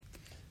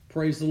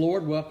Praise the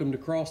Lord. Welcome to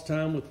Cross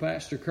Time with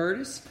Pastor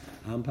Curtis.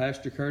 I'm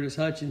Pastor Curtis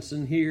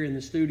Hutchinson here in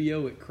the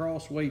studio at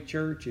Crossway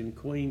Church in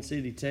Queen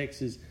City,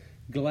 Texas.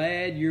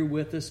 Glad you're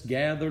with us,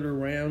 gathered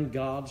around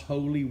God's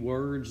holy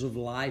words of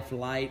life,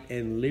 light,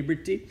 and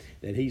liberty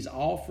that He's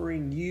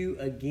offering you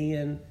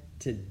again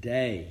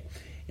today.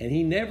 And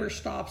He never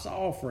stops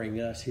offering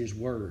us His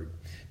Word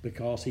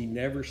because He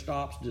never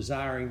stops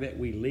desiring that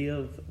we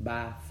live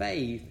by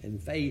faith,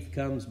 and faith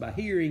comes by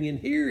hearing, and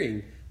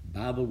hearing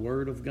by the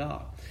Word of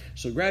God.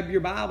 So grab your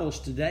Bibles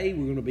today.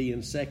 We're going to be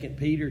in 2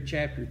 Peter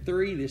chapter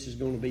 3. This is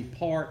going to be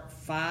part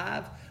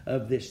 5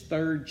 of this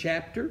third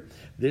chapter.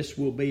 This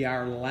will be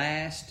our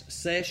last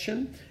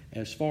session,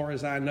 as far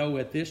as I know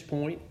at this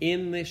point,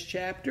 in this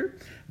chapter.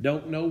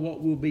 Don't know what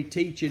we'll be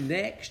teaching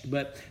next,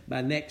 but by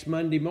next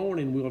Monday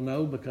morning we'll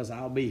know, because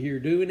I'll be here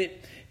doing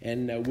it,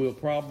 and we'll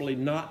probably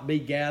not be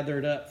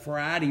gathered up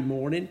Friday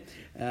morning.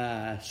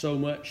 So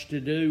much to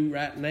do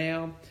right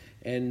now.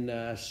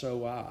 And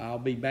so I'll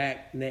be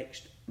back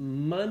next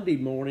Monday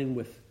morning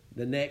with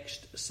the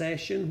next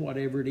session,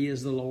 whatever it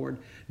is the Lord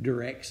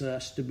directs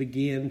us to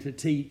begin to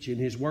teach in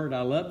His Word.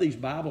 I love these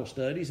Bible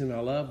studies, and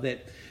I love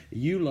that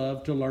you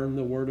love to learn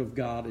the Word of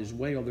God as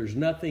well. There's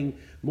nothing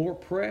more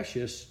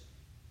precious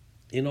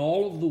in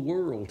all of the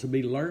world to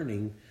be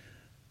learning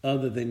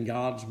other than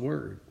God's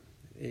Word.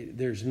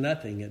 There's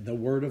nothing. The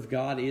Word of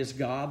God is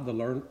God.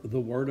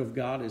 The Word of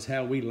God is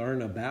how we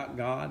learn about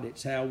God.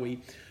 It's how we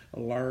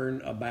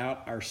learn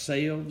about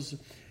ourselves,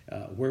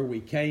 where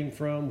we came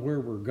from, where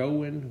we're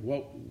going,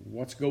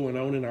 what's going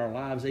on in our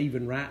lives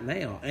even right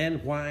now,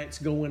 and why it's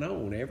going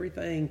on.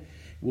 Everything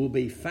will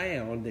be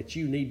found that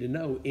you need to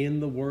know in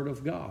the Word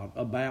of God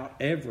about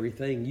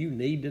everything you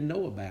need to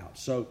know about.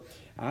 So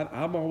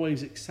I'm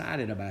always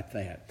excited about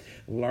that,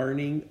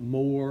 learning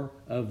more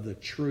of the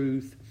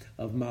truth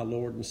of my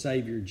Lord and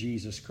Savior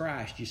Jesus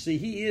Christ. You see,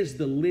 He is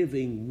the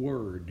living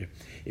Word.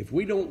 If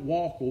we don't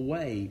walk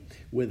away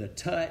with a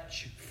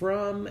touch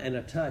from and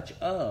a touch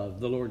of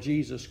the Lord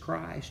Jesus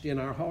Christ in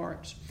our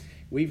hearts,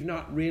 we've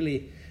not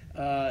really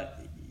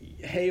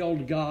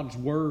held God's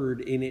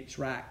Word in its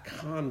right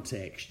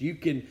context. You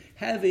can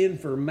have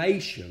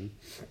information,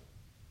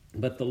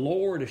 but the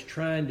Lord is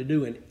trying to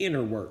do an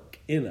inner work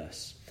in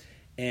us.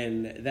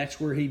 And that's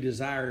where He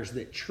desires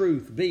that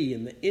truth be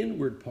in the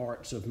inward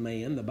parts of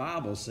man, the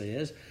Bible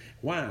says.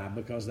 Why?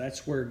 Because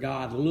that's where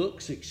God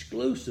looks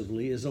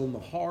exclusively, is on the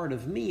heart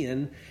of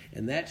men,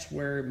 and that's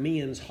where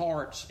men's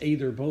hearts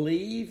either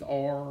believe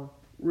or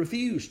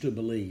refuse to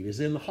believe, is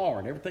in the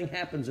heart. Everything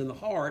happens in the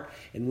heart,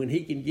 and when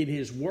He can get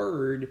His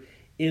Word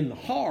in the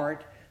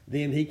heart,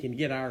 then He can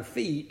get our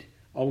feet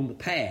on the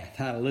path.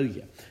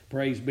 Hallelujah.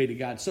 Praise be to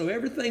God. So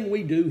everything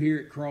we do here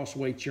at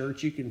Crossway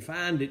Church, you can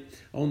find it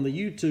on the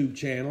YouTube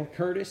channel,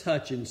 Curtis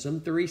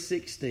Hutchinson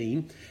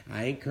 316.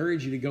 I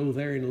encourage you to go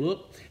there and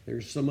look.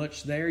 There's so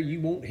much there. You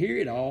won't hear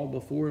it all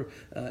before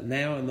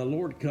now and the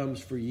Lord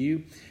comes for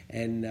you.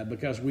 And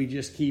because we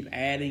just keep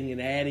adding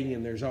and adding,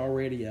 and there's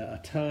already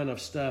a ton of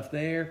stuff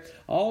there.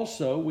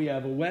 Also, we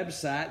have a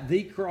website,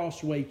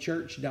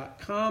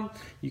 thecrosswaychurch.com.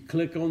 You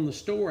click on the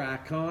store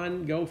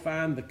icon, go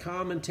find the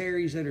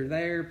commentaries that are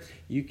there.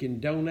 You can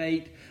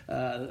donate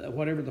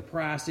whatever the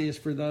price is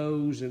for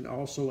those, and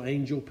also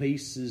Angel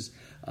Pieces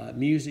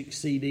music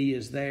CD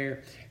is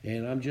there.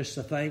 And I'm just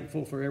so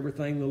thankful for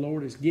everything the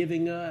Lord is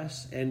giving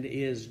us and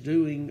is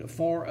doing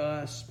for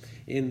us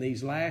in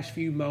these last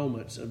few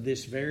moments of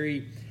this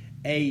very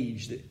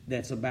age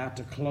that's about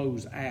to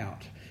close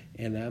out.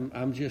 And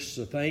I'm just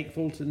so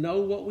thankful to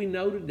know what we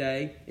know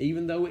today,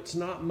 even though it's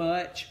not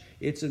much.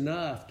 It's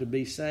enough to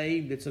be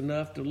saved, it's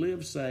enough to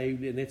live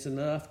saved, and it's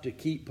enough to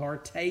keep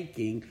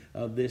partaking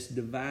of this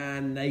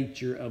divine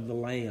nature of the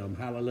Lamb.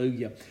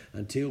 Hallelujah.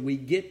 Until we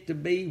get to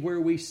be where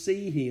we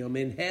see Him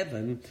in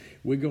heaven,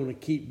 we're going to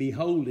keep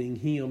beholding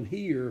Him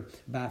here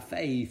by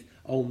faith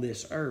on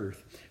this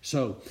earth.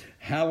 So,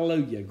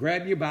 hallelujah.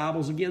 Grab your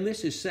Bibles. Again,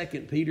 this is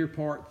 2 Peter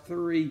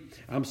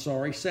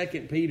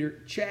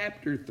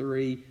chapter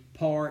 3,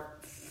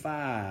 part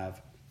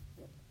 5.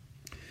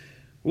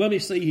 Let me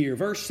see here.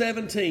 Verse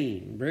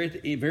 17,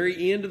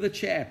 very end of the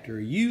chapter.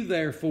 You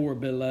therefore,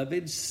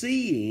 beloved,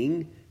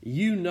 seeing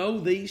you know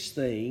these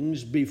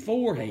things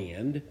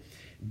beforehand,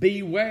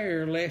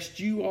 beware lest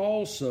you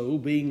also,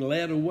 being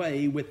led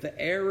away with the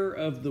error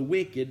of the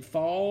wicked,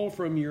 fall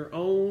from your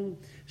own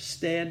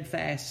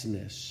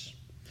steadfastness.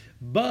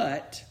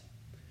 But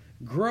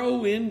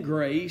grow in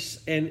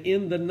grace and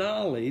in the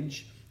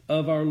knowledge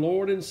of our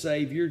Lord and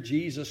Savior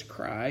Jesus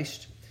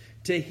Christ.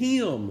 To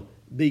Him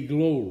be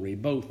glory,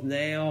 both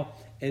now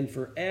and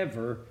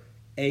forever.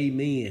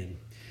 Amen.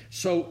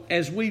 So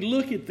as we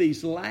look at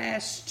these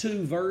last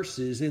two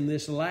verses in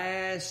this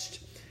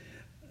last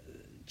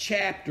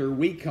chapter,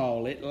 we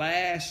call it,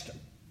 last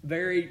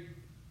very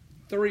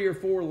 3 or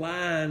 4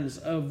 lines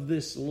of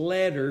this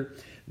letter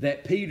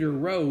that Peter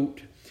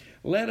wrote,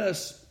 let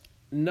us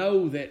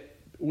know that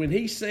when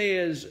he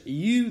says,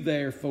 you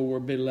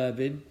therefore,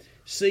 beloved,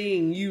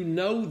 seeing you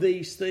know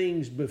these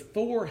things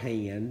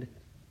beforehand,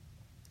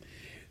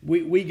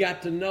 we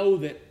got to know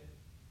that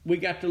we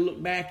got to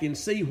look back and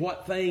see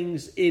what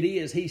things it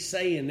is he's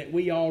saying that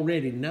we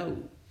already know.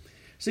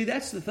 See,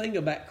 that's the thing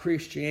about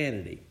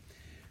Christianity.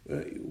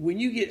 When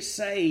you get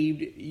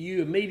saved,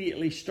 you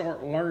immediately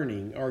start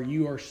learning, or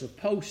you are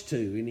supposed to.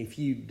 And if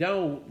you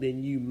don't,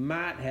 then you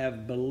might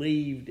have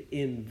believed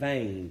in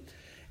vain.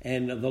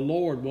 And the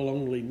Lord will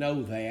only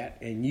know that,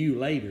 and you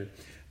later.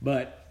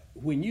 But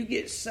when you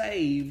get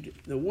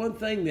saved, the one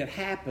thing that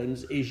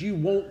happens is you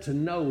want to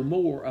know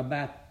more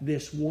about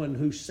this one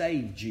who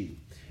saved you.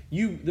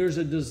 There's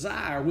a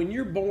desire. When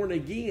you're born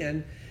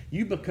again,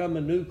 you become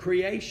a new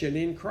creation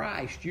in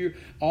Christ.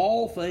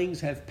 All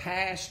things have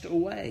passed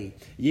away.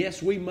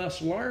 Yes, we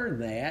must learn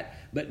that,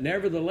 but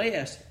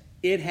nevertheless,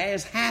 it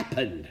has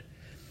happened.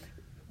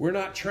 We're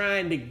not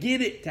trying to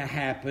get it to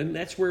happen.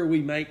 That's where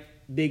we make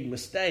big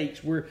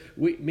mistakes.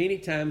 Many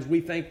times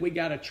we think we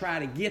got to try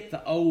to get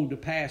the old to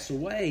pass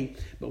away,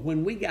 but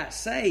when we got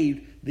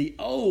saved, the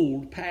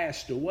old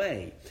passed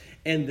away,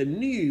 and the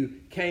new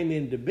came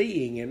into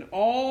being, and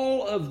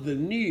all of the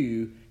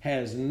new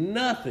has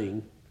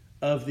nothing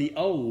of the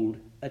old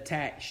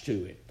attached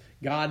to it.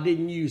 God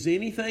didn't use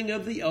anything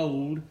of the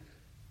old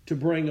to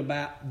bring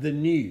about the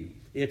new.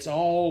 It's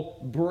all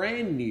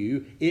brand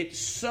new. It's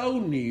so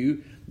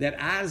new that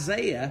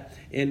Isaiah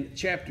in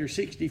chapter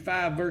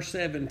 65 verse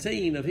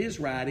 17 of his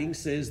writing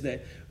says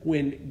that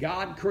when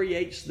God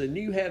creates the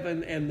new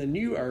heaven and the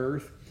new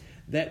earth,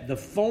 that the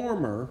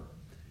former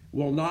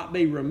will not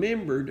be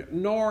remembered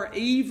nor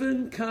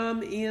even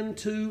come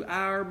into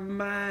our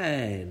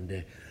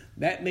mind.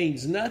 That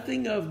means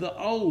nothing of the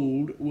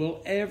old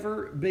will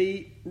ever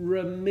be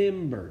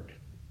remembered.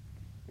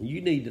 You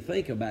need to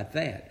think about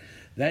that.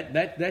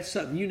 That's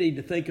something you need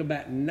to think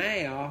about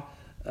now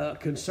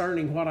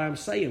concerning what I'm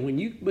saying. When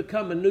you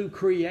become a new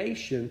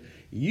creation,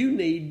 you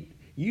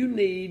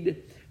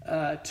need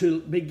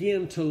to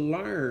begin to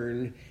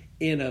learn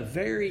in a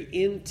very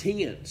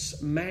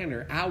intense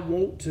manner. I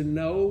want to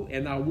know,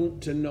 and I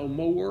want to know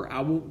more.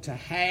 I want to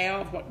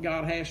have what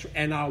God has,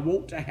 and I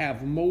want to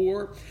have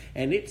more.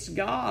 And it's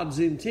God's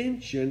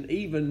intention,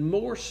 even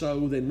more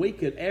so than we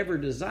could ever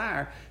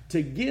desire,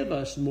 to give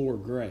us more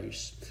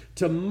grace,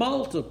 to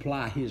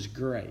multiply His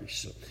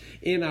grace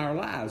in our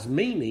lives,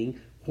 meaning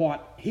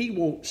what He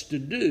wants to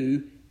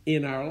do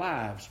in our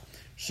lives.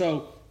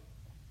 So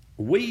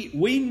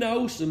we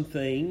know some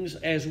things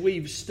as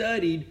we've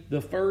studied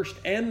the first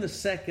and the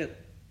second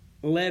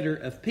letter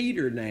of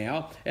Peter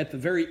now. At the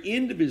very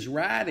end of his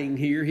writing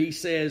here, he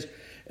says,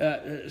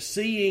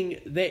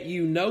 seeing that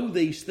you know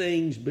these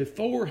things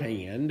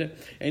beforehand,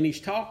 and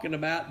he's talking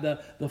about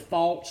the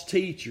false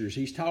teachers.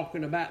 He's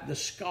talking about the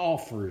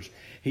scoffers.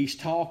 He's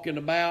talking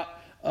about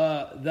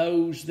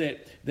those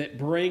that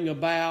bring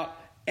about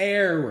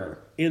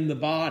error in the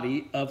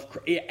body of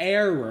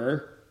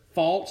error,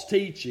 false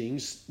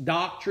teachings,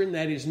 doctrine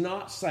that is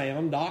not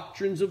sound,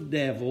 doctrines of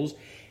devils.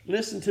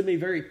 Listen to me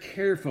very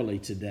carefully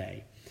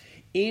today.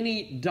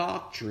 Any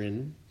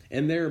doctrine,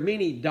 and there are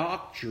many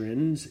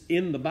doctrines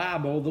in the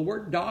Bible. The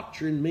word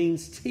doctrine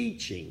means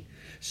teaching.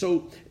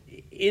 So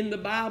in the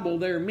Bible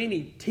there are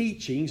many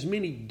teachings,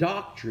 many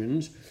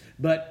doctrines,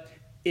 but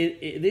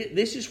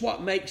this is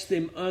what makes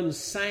them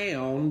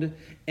unsound,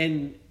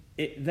 and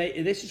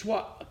this is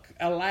what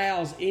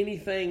allows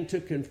anything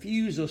to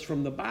confuse us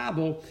from the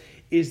Bible,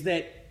 is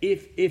that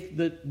if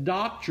the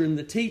doctrine,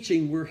 the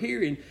teaching we're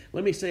hearing,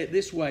 let me say it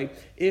this way,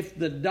 if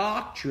the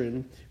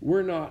doctrine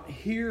we're not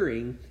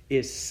hearing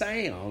is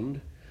sound,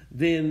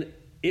 then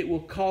it will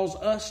cause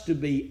us to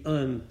be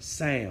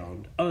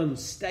unsound,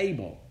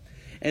 unstable.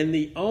 And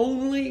the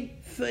only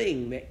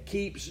thing that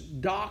keeps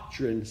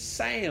doctrine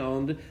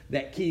sound,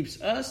 that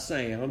keeps us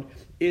sound,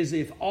 is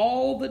if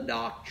all the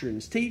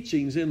doctrines,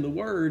 teachings in the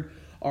Word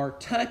are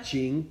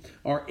touching,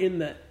 or in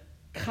the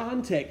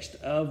context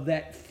of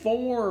that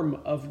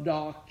form of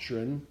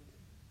doctrine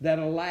that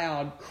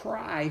allowed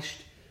Christ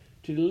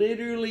to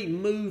literally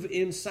move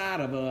inside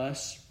of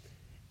us,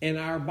 and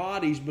our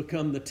bodies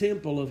become the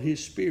temple of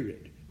His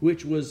Spirit,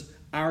 which was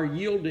our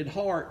yielded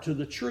heart to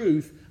the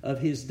truth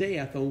of His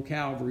death on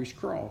Calvary's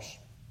cross.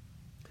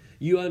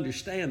 You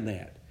understand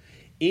that?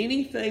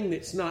 Anything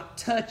that's not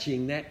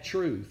touching that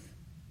truth,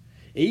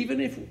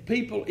 even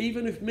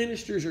if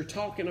ministers are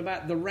talking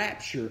about the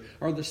rapture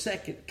or the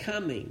second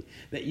coming,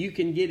 that you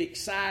can get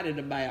excited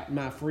about,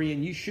 my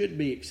friend, you should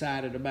be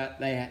excited about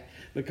that,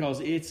 because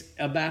it's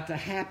about to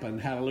happen.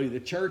 Hallelujah. The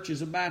church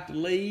is about to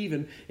leave,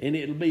 and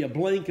it'll be a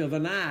blink of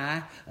an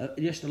eye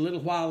just a little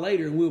while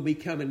later, and we'll be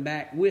coming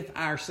back with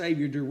our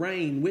Savior to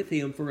reign with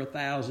Him for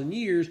 1,000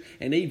 years,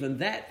 and even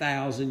that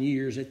 1,000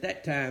 years at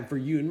that time for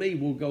you and me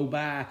will go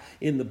by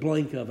in the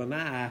blink of an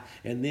eye,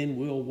 and then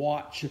we'll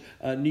watch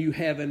a new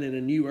heaven and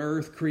a new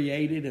earth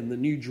created, and the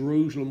new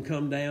Jerusalem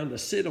come down to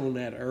sit on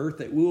that earth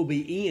that we'll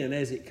be in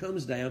as it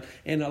comes down,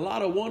 and a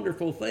lot of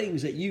wonderful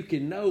things that you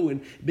can know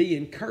and be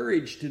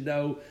encouraged to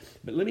know.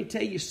 But let me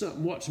tell you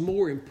something, what's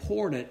more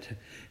important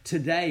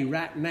today,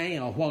 right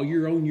now, while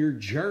you're on your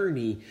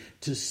journey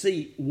to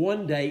see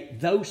one day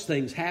those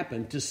things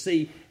happen, to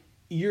see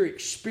your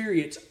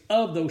experience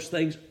of those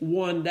things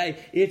one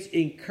day. It's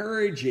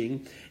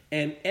encouraging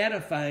and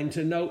edifying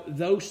to know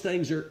those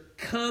things are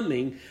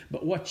coming.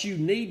 But what you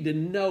need to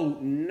know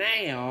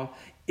now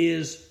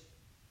is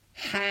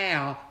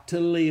how to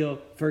live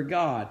for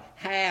God,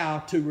 how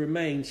to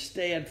remain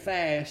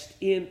steadfast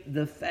in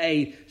the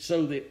faith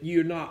so that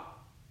you're not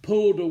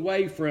pulled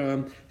away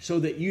from, so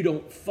that you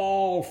don't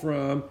fall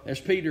from, as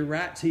Peter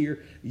writes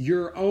here,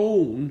 your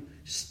own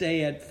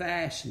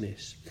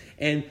steadfastness.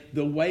 And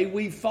the way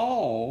we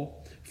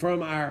fall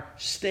from our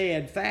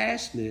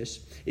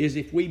steadfastness is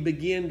if we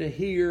begin to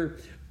hear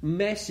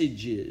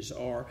messages,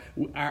 or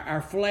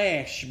our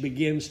flesh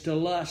begins to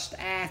lust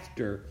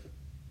after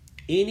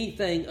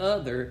anything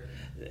other.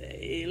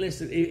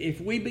 Listen, if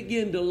we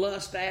begin to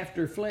lust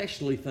after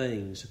fleshly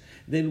things,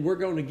 then we're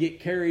going to get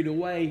carried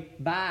away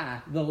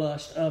by the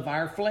lust of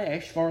our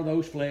flesh for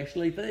those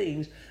fleshly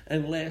things,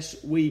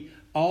 unless we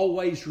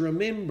always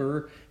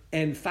remember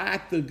and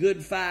fight the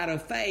good fight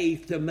of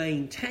faith to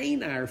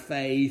maintain our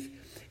faith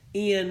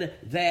in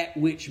that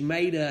which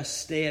made us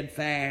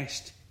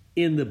steadfast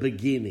in the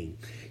beginning.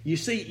 You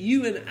see,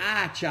 you and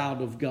I,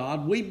 child of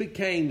God, we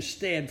became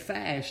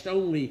steadfast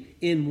only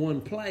in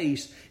one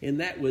place, and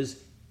that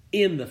was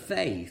in the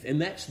faith.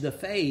 And that's the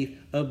faith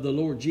of the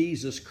Lord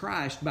Jesus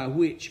Christ, by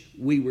which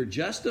we were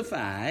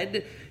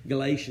justified,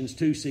 Galatians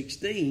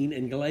 2:16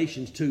 and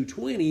Galatians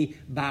 2:20,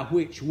 by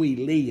which we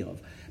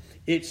live.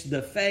 It's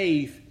the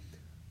faith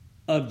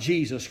of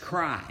Jesus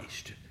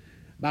Christ,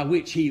 by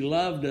which He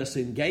loved us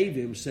and gave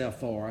Himself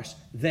for us,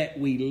 that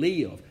we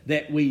live,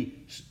 that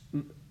we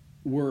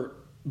were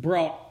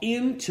brought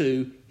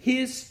into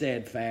His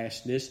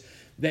steadfastness,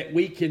 that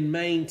we can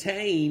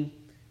maintain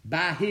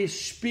by His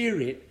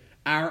Spirit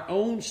our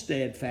own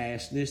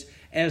steadfastness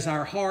as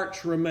our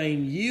hearts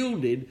remain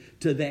yielded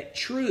to that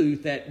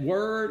truth, that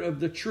word of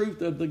the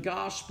truth of the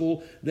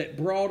gospel that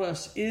brought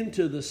us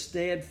into the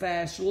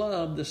steadfast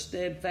love, the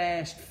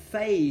steadfast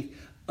faith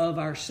of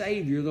our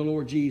Savior, the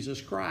Lord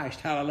Jesus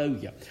Christ.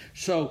 Hallelujah.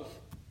 So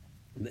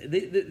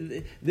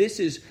this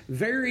is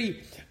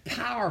very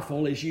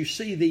powerful as you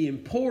see the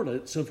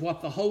importance of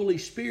what the Holy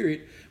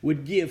Spirit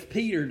would give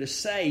Peter to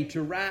say,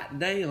 to write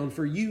down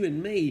for you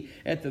and me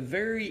at the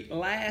very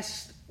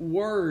last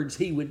words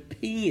he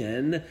would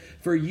pen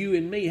for you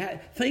and me.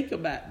 Think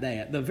about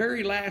that. The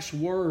very last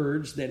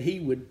words that he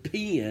would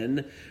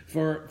pen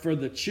for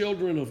the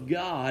children of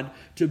God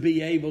to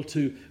be able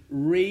to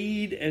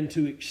read and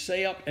to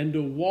accept and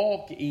to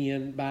walk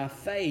in by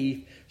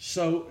faith,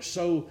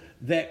 so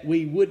that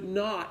we would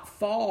not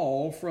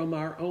fall from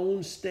our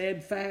own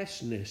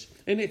steadfastness.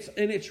 And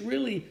it's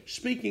really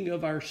speaking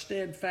of our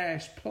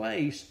steadfast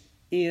place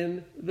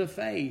in the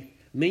faith,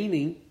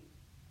 meaning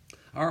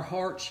our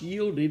hearts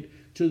yielded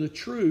to the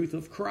truth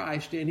of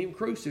Christ and Him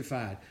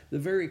crucified, the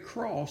very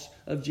cross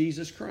of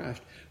Jesus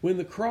Christ. When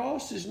the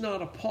cross is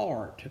not a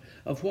part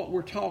of what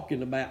we're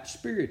talking about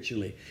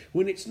spiritually,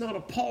 when it's not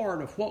a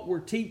part of what we're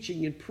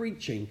teaching and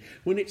preaching,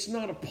 when it's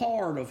not a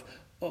part of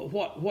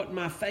what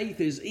my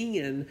faith is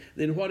in,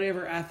 then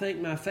whatever I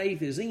think my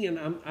faith is in,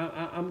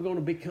 I'm going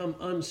to become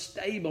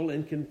unstable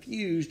and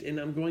confused, and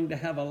I'm going to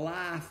have a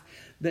life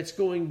that's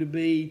going to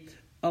be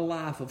a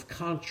life of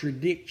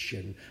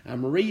contradiction.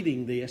 I'm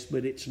reading this,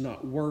 but it's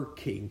not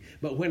working.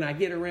 But when I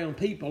get around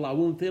people, I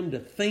want them to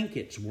think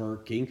it's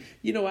working.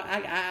 You know,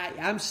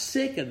 I'm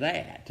sick of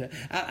that.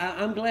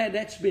 I'm glad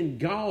that's been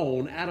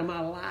gone out of my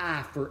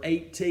life for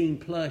 18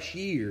 plus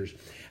years.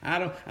 I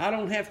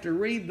don't have to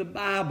read the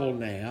Bible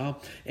now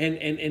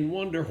and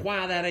wonder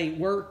why that ain't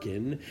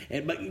working.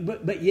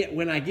 But yet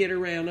when I get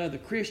around other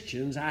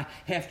Christians, I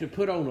have to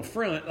put on a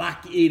front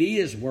like it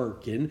is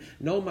working.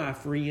 No, my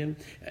friend,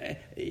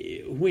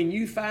 when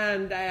you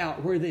find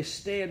out where this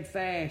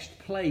steadfast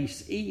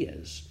place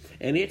is,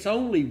 and it's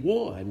only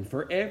one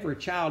for every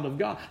child of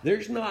God.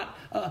 There's not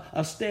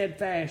a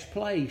steadfast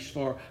place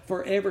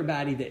for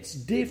everybody that's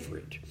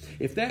different.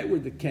 If that were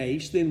the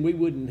case, then we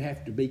wouldn't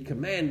have to be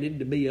commanded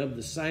to be of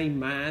the same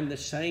mind, the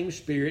same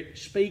spirit,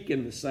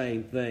 speaking the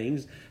same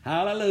things.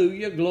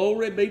 Hallelujah.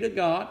 Glory be to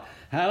God.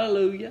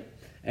 Hallelujah.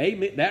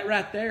 Amen. That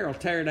right there will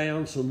tear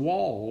down some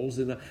walls.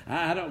 And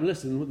I don't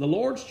listen. The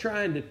Lord's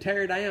trying to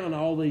tear down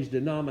all these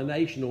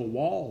denominational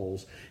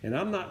walls. And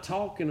I'm not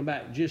talking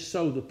about just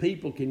so the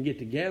people can get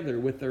together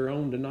with their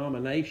own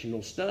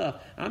denominational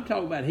stuff. I'm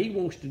talking about He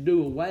wants to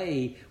do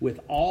away with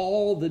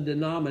all the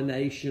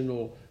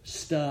denominational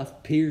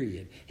stuff,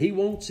 period. He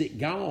wants it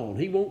gone.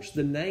 He wants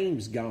the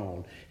names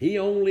gone. He's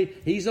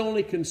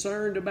only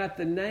concerned about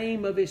the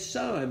name of His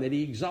Son that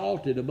He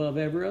exalted above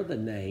every other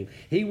name.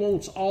 He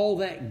wants all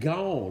that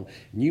gone.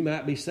 And you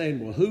might be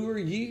saying, well, who are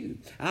you?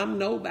 I'm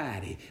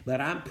nobody, but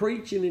I'm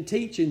preaching and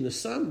teaching to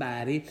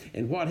somebody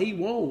and what He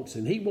wants.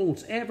 And He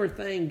wants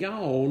everything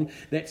gone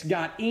that's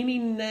got any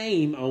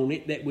name on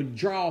it that would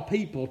draw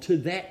people to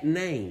that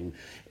name.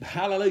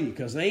 Hallelujah.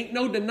 Because there ain't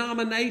no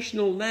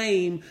denominational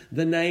name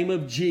the name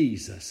of Jesus.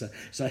 Jesus.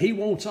 So He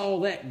wants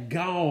all that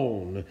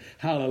gone.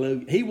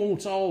 Hallelujah. He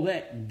wants all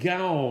that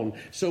gone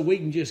so we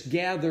can just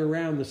gather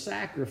around the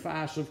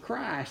sacrifice of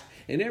Christ.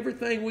 And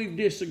everything we've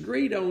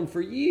disagreed on for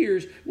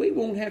years, we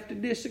won't have to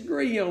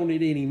disagree on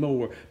it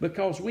anymore,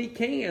 because we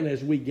can,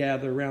 as we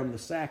gather around the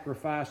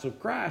sacrifice of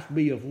Christ,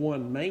 be of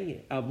one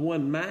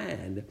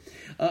mind.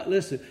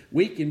 Listen,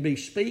 we can be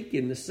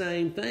speaking the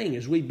same thing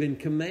as we've been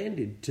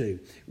commanded to.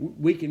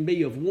 We can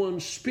be of one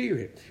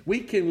spirit.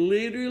 We can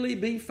literally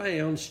be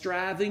found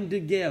striving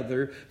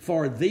together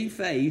for the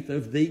faith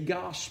of the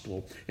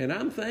gospel. And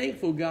I'm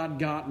thankful God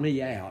got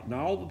me out. And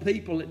all the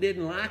people that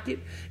didn't like it,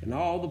 and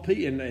all the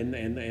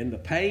and the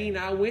pain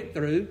I went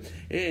through,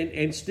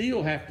 and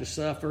still have to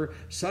suffer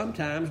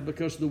sometimes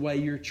because of the way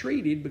you're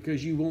treated,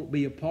 because you won't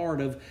be a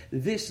part of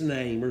this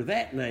name or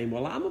that name.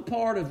 Well, I'm a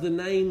part of the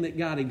name that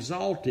got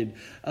exalted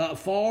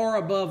far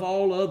above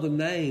all other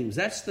names.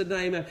 That's the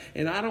name,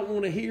 and I don't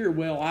want to hear,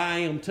 well, I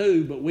am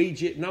too, but we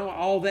just, no,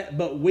 all that,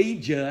 but we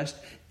just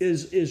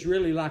is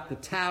really like the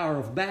Tower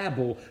of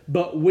Babel,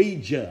 but we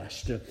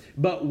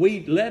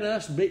let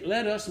us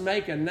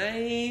make a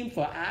name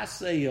for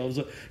ourselves.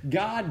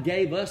 God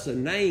gave us a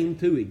name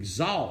to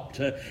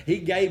exalt. He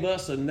gave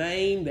us a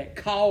name that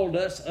called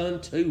us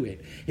unto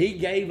it. He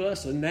gave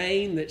us a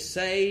name that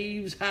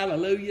saves,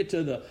 hallelujah,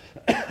 to the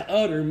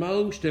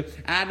uttermost.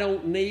 I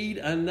don't need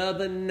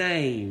another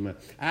name.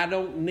 I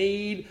don't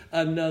need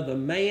another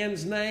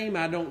man's name.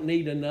 I don't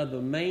need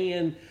another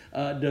man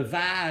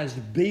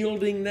devised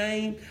building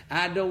name.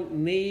 I don't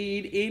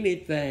need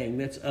anything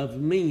that's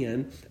of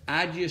men.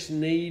 I just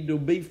need to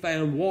be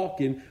found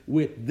walking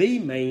with the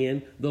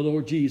man, the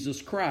Lord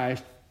Jesus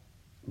Christ,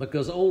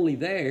 because only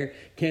there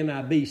can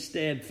I be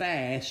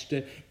steadfast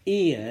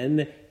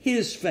in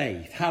His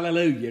faith.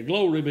 Hallelujah.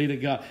 Glory be to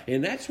God.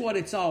 And that's what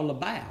it's all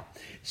about.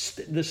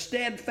 The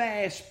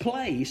steadfast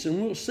place,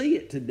 and we'll see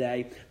it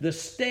today, the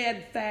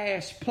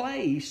steadfast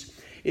place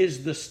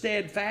is the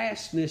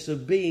steadfastness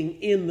of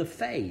being in the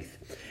faith.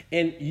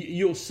 And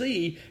you'll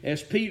see,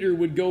 as Peter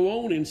would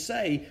go on and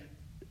say,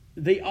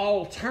 the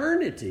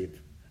alternative,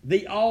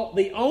 the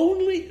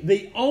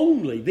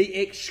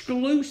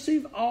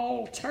exclusive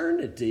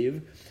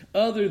alternative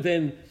other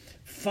than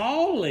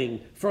falling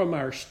from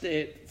our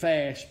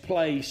steadfast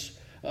place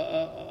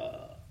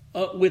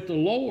with the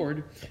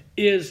Lord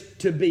is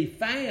to be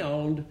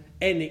found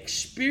and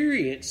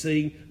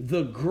experiencing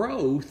the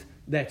growth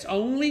that's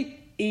only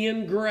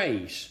in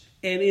grace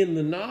and in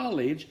the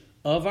knowledge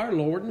of our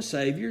Lord and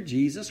Savior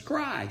Jesus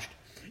Christ.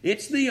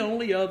 It's the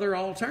only other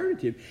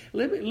alternative.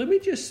 Let me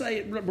just say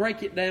it,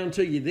 break it down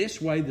to you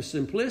this way, the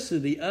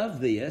simplicity of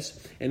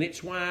this, and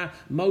it's why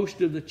most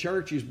of the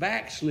church is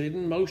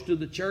backslidden. Most of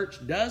the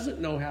church doesn't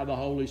know how the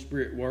Holy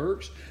Spirit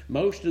works.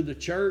 Most of the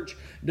church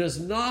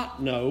does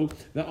not know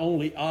the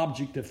only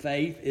object of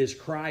faith is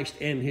Christ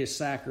and His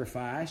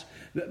sacrifice.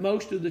 But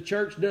most of the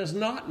church does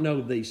not know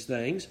these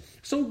things.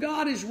 So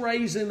God is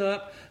raising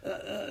up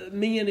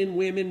men and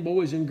women,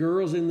 boys and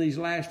girls in these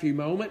last few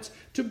moments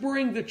to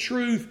bring the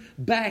truth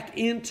back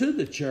into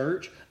the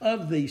church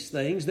of these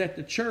things that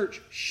the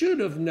church should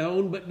have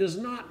known but does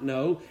not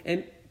know.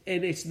 And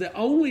it's the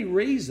only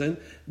reason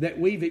that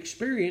we've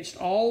experienced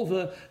all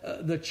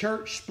the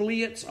church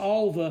splits,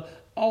 all the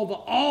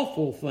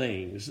awful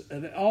things,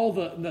 all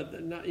the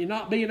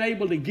not being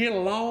able to get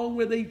along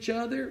with each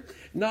other,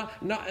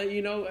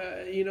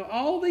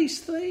 all these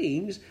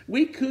things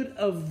we could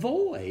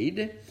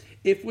avoid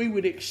if we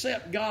would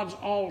accept God's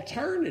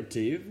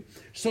alternative,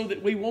 so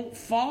that we won't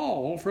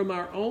fall from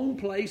our own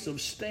place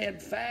of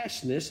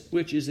steadfastness,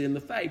 which is in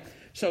the faith.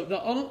 So the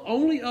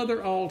only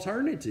other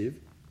alternative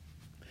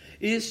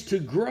is to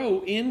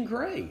grow in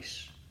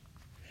grace.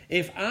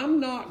 If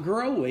I'm not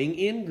growing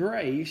in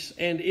grace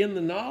and in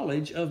the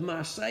knowledge of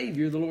my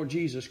Savior, the Lord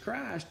Jesus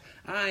Christ,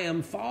 I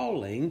am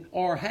falling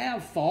or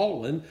have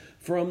fallen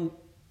from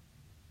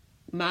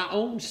my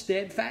own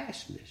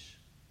steadfastness.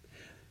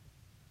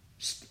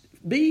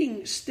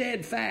 Being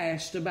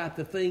steadfast about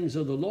the things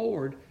of the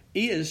Lord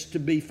is to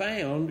be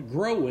found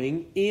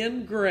growing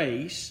in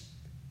grace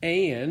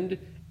and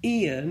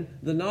in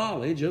the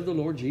knowledge of the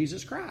Lord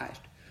Jesus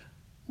Christ.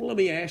 Well, let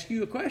me ask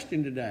you a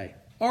question today.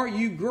 Are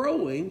you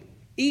growing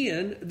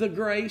in the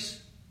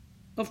grace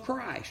of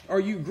Christ? Are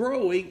you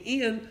growing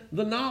in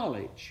the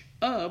knowledge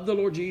of the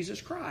Lord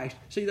Jesus Christ?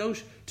 See,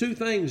 those two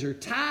things are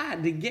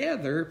tied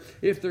together.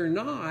 If they're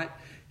not,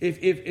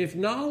 if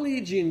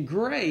knowledge and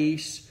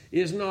grace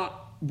is not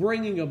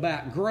bringing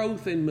about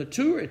growth and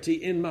maturity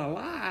in my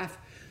life,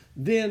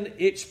 then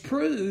it's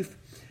proof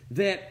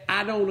that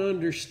I don't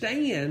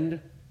understand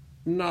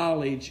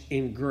knowledge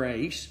and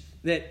grace,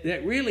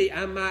 that really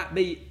I might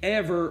be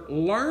ever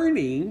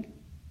learning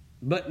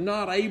but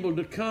not able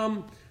to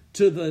come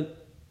to the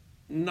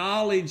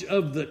knowledge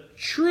of the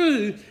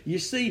truth. You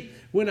see,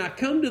 when I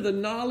come to the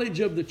knowledge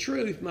of the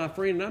truth, my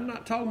friend, I'm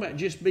not talking about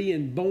just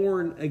being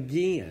born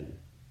again.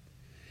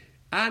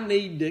 I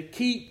need to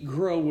keep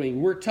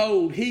growing. We're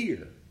told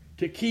here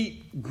to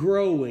keep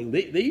growing.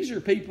 These are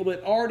people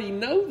that already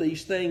know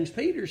these things,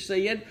 Peter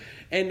said,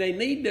 and they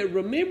need to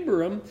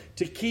remember them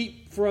to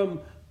keep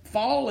from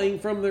falling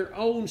from their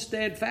own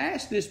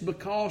steadfastness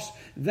because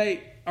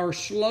they are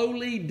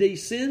slowly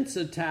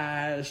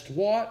desensitized.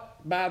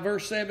 What? By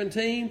verse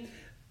 17?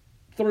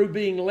 Through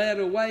being led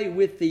away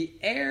with the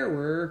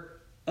error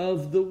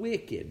of the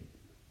wicked.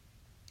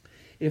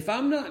 If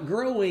I'm not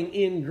growing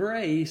in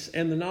grace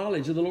and the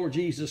knowledge of the Lord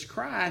Jesus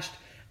Christ,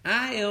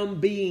 I am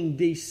being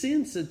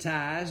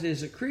desensitized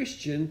as a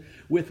Christian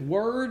with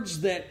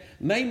words that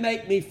may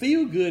make me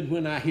feel good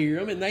when I hear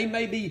them, and they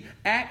may be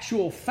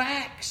actual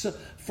facts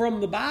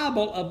from the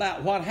Bible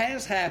about what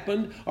has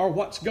happened or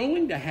what's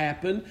going to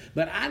happen,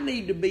 but I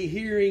need to be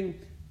hearing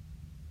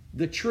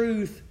the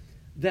truth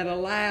that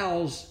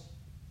allows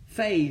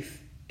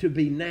faith to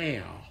be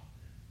now,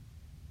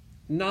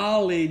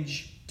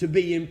 knowledge to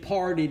be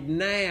imparted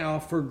now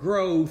for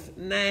growth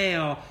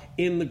now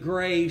in the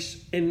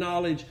grace and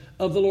knowledge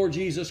of the Lord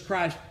Jesus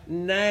Christ.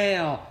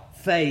 Now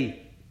faith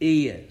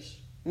is.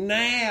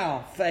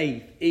 Now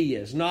faith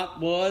is. Not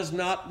was,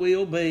 not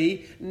will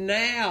be.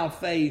 Now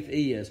faith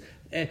is.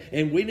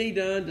 And we need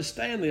to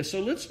understand this.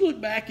 So let's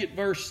look back at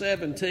verse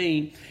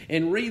 17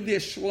 and read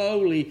this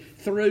slowly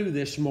through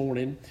this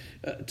morning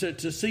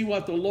to see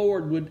what the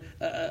Lord would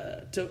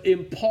to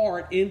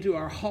impart into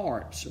our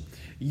hearts.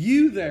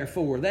 You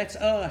therefore, that's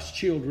us,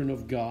 children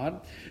of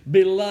God,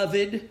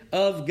 beloved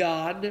of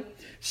God,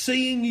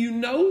 seeing you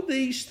know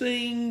these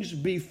things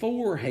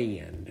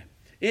beforehand.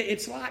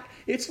 It's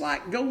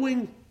like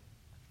going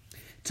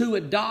to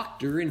a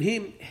doctor and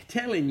him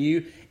telling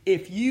you,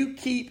 if you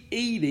keep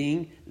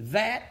eating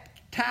that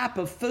type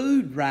of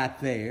food right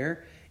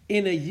there,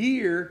 in a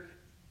year,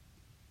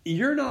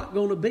 you're not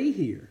going to be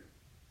here.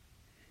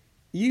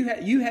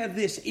 You have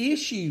this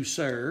issue,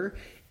 sir,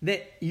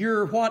 that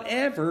you're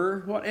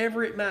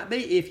whatever it might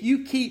be. If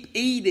you keep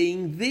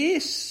eating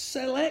this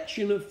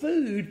selection of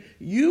food,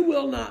 you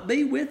will not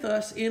be with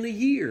us in a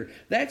year.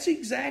 That's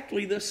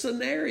exactly the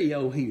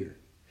scenario here.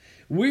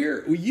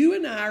 You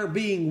and I are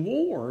being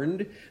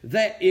warned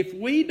that if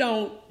we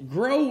don't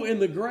grow in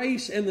the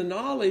grace and the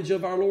knowledge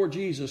of our Lord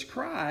Jesus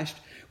Christ,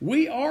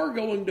 we are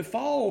going to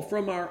fall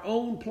from our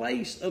own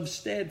place of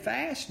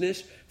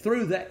steadfastness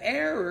through the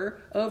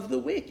error of the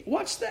wicked.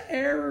 What's the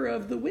error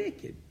of the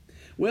wicked?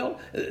 Well,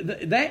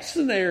 that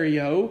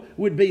scenario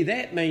would be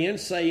that man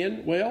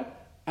saying, well,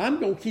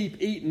 I'm going to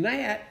keep eating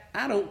that.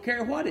 I don't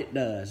care what it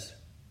does.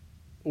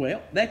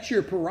 Well, that's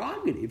your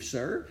prerogative,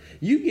 sir.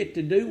 You get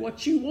to do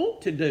what you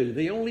want to do.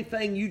 The only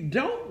thing you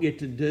don't get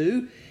to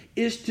do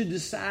is to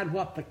decide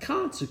what the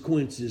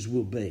consequences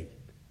will be.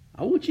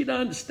 I want you to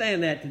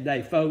understand that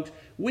today, folks.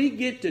 We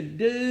get to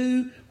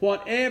do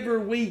whatever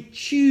we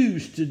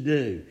choose to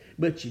do,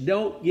 but you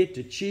don't get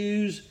to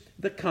choose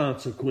the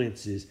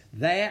consequences.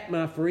 That,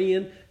 my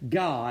friend,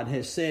 God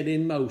has set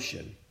in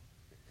motion.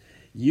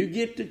 You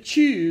get to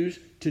choose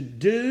to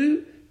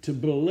do, to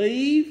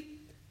believe,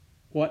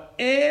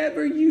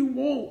 whatever you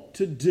want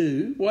to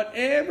do,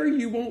 whatever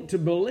you want to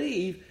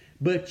believe,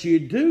 but you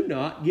do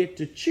not get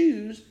to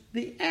choose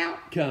the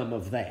outcome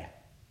of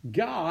that.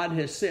 God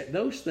has set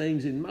those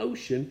things in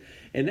motion,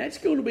 and that's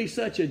going to be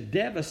such a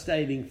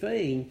devastating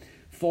thing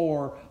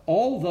for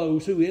all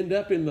those who end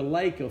up in the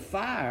lake of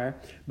fire,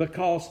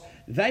 because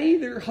they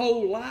their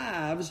whole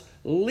lives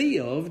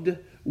lived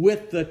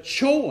with the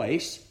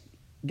choice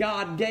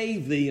God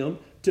gave them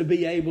to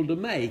be able to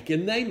make,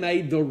 and they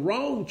made the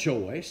wrong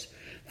choice,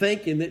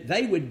 thinking that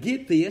they would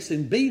get this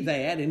and be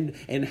that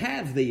and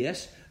have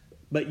this,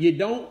 but you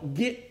don't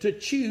get to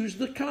choose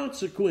the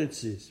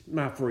consequences,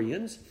 my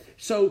friends.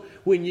 So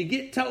when you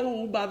get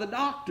told by the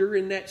doctor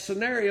in that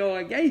scenario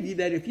I gave you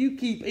that if you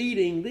keep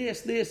eating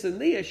this, this,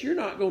 and this, you're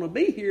not going to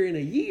be here in a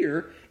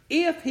year,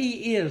 if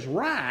he is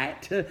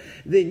right,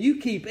 then you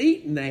keep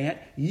eating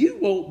that, you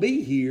won't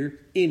be here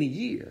in a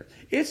year.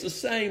 It's the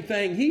same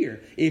thing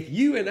here. If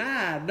you and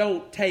I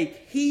don't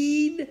take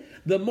heed,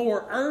 the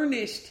more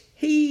earnest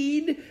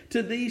heed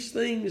to these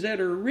things that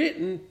are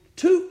written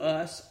to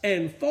us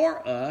and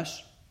for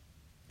us,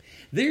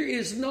 there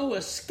is no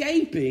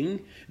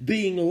escaping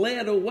being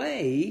led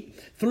away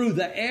through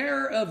the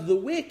error of the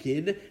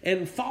wicked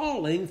and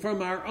falling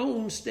from our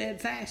own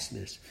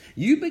steadfastness.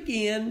 You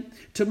begin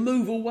to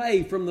move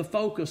away from the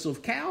focus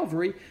of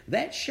Calvary.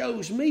 That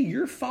shows me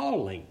you're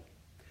falling.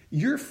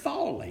 You're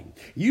falling.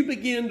 You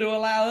begin to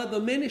allow other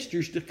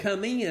ministers to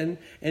come in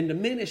and to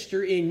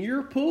minister in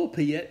your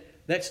pulpit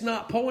that's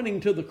not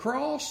pointing to the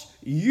cross.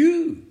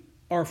 You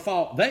are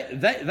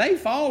they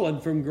fallen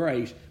from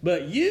grace,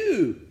 but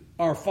you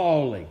are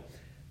falling.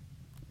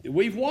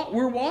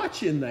 We're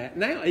watching that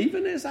now.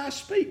 Even as I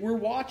speak, we're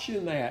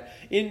watching that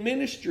in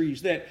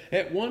ministries that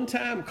at one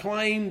time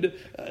claimed,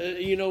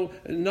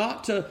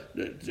 not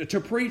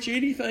to preach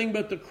anything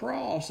but the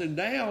cross, and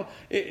now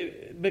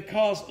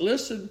because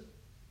listen,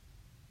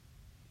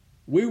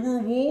 we were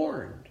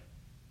warned.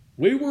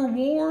 We were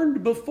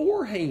warned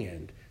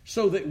beforehand.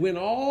 So that when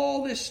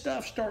all this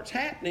stuff starts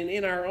happening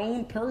in our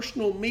own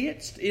personal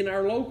midst, in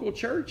our local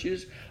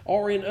churches,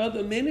 or in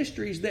other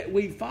ministries that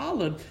we've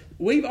followed,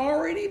 we've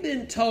already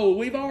been told,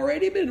 we've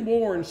already been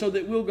warned, so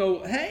that we'll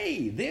go,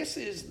 hey, this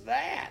is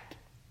that.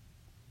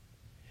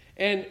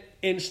 And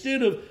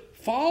instead of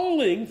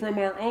falling from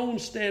our own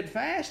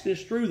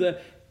steadfastness through the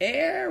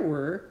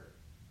error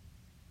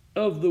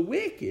of the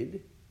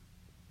wicked.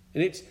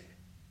 And it's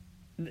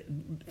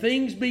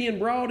things being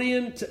brought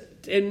in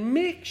and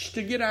mixed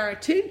to get our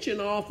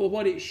attention off of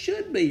what it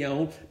should be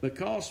on,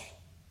 because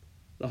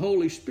the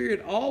Holy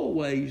Spirit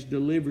always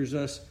delivers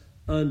us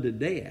unto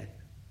death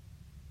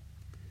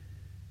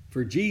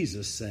for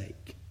Jesus'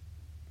 sake.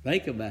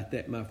 Think about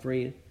that, my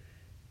friend.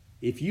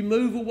 If you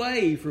move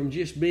away from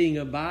just being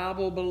a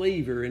Bible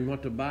believer and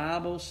what the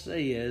Bible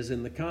says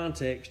in the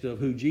context of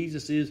who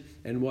Jesus is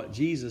and what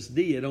Jesus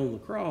did on the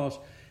cross,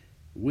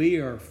 we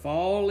are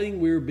falling,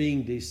 we're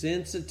being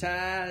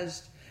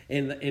desensitized,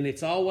 and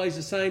it's always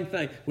the same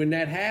thing. When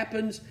that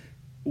happens,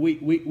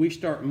 we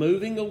start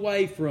moving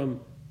away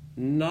from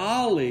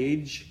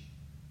knowledge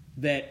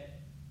that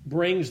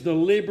brings the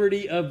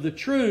liberty of the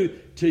truth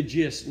to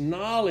just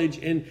knowledge,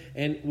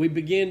 and we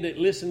begin to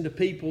listen to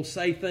people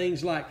say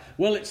things like,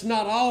 well, it's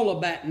not all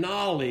about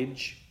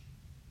knowledge,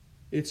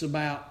 it's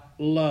about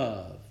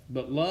love.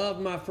 But love,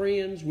 my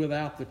friends,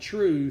 without the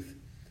truth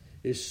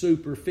is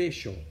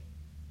superficial.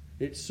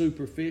 It's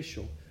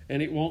superficial,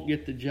 and it won't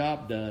get the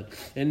job done.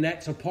 And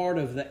that's a part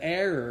of the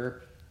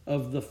error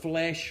of the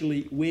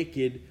fleshly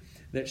wicked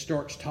that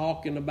starts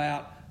talking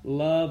about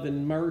love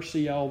and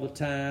mercy all the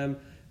time,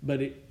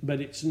 but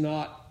it's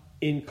not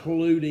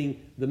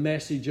including the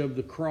message of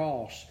the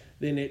cross.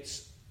 Then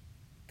it's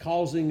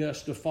causing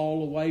us to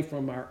fall away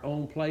from our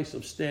own place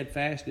of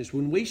steadfastness.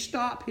 When we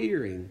stop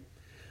hearing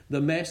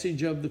the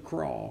message of the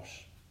cross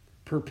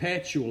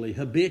perpetually,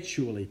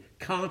 habitually,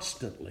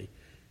 constantly,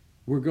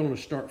 we're going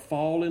to start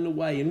falling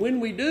away. And when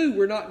we do,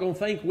 we're not going to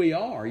think we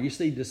are. You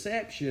see,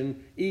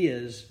 deception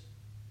is,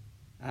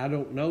 I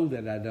don't know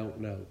that I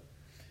don't know.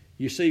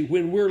 You see,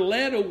 when we're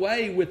led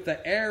away with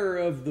the error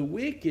of the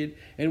wicked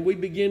and we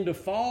begin to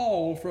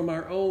fall from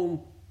our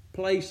own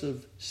place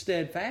of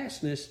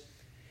steadfastness,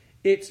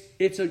 it's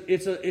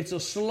a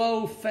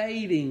slow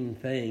fading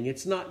thing.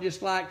 It's not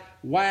just like,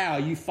 wow,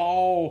 you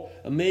fall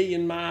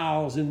 1,000,000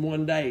 miles in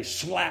one day,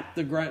 slap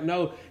the ground.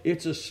 No,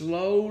 it's a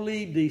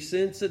slowly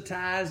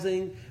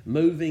desensitizing,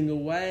 moving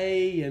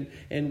away,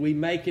 and we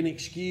make an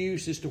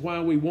excuse as to why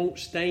we won't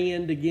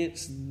stand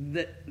against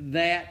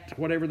that,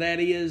 whatever that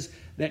is,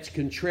 that's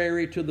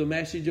contrary to the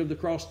message of the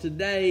cross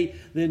today.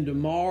 Then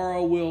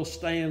tomorrow we'll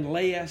stand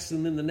less,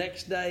 and then the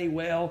next day,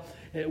 well,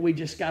 we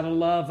just got to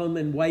love them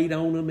and wait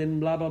on them and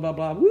blah, blah, blah,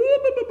 blah,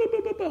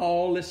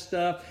 all this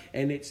stuff.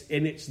 And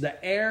it's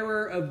the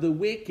error of the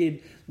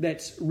wicked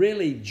that's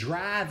really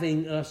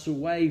driving us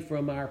away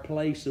from our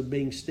place of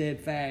being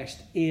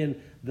steadfast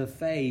in the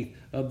faith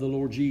of the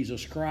Lord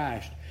Jesus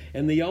Christ.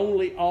 And the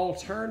only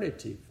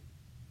alternative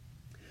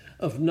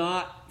of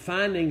not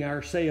finding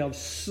ourselves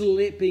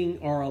slipping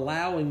or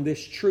allowing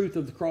this truth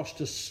of the cross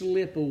to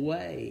slip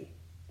away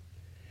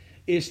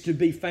is to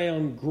be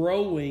found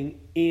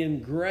growing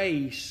in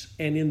grace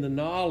and in the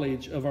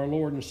knowledge of our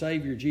Lord and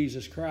Savior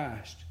Jesus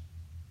Christ.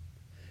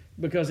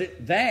 Because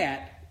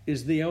that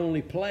is the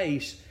only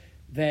place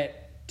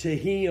that to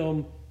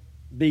Him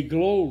be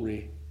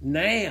glory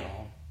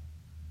now.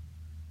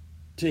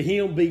 To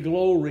Him be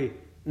glory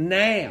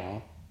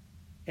now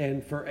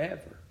and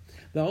forever.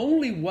 The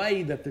only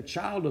way that the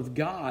child of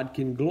God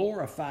can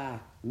glorify,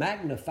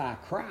 magnify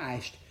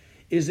Christ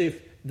is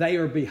if they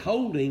are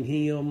beholding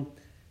Him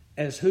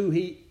as who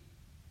He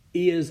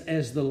is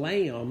as the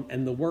Lamb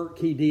and the work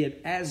He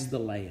did as the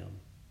Lamb.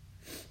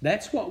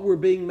 That's what we're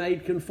being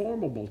made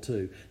conformable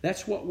to.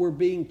 That's what we're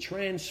being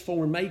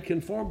transformed, made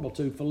conformable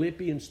to.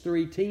 Philippians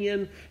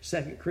 3:10,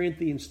 2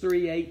 Corinthians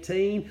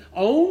 3:18.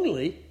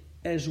 Only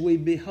as we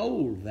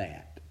behold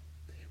that.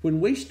 When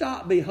we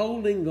stop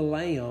beholding the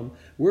Lamb,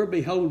 we're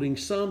beholding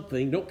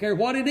something, don't care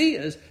what it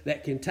is,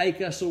 that can take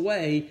us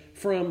away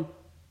from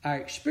our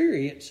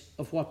experience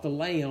of what the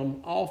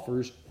Lamb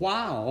offers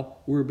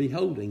while we're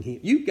beholding Him.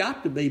 You've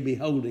got to be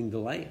beholding the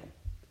Lamb.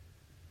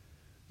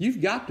 You've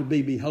got to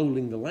be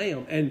beholding the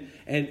Lamb.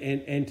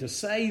 And to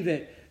say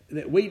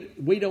that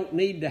we don't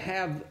need to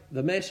have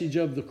the message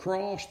of the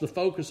cross, the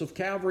focus of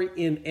Calvary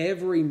in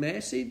every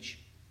message,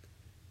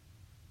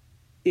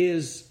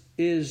 is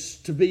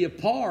to be a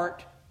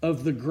part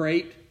of the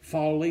great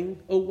falling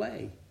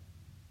away.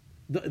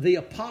 The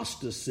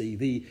apostasy,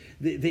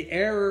 the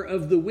error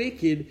of the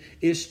wicked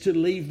is to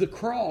leave the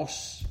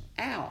cross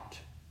out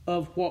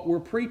of what we're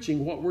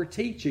preaching, what we're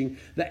teaching.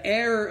 The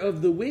error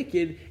of the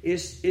wicked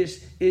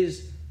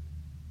is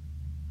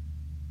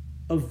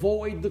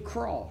avoid the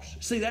cross.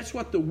 See, that's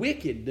what the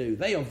wicked do.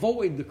 They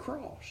avoid the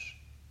cross.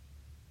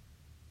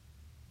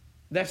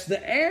 That's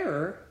the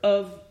error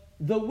of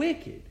the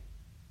wicked.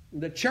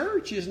 The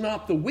church is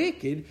not the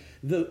wicked.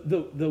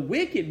 The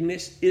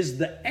wickedness is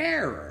the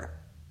error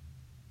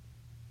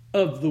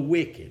of the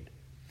wicked.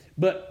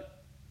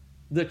 But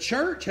the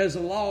church has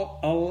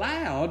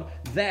allowed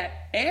that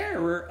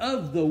error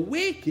of the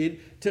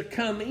wicked to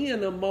come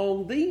in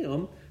among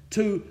them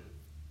to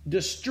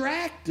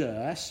distract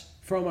us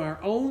from our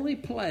only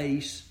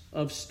place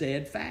of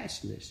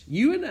steadfastness.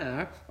 You and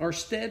I are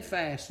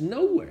steadfast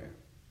nowhere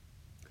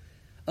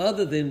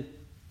other than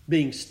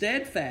being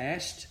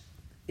steadfast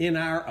in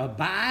our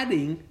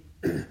abiding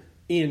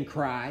in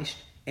Christ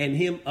and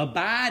Him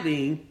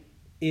abiding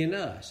in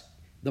us.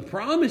 The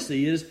promise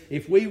is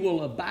if we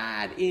will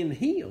abide in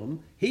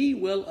Him, He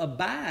will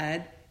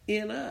abide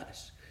in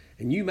us.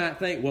 And you might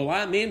think, well,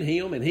 I'm in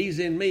Him and He's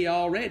in me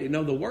already.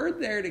 No, the word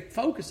there to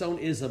focus on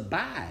is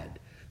abide.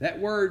 That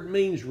word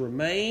means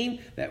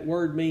remain. That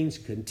word means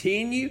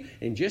continue.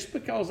 And just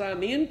because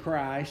I'm in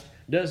Christ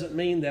doesn't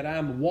mean that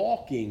I'm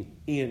walking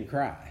in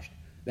Christ.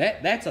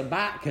 That's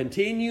about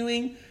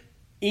continuing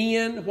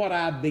in what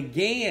I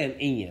began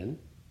in,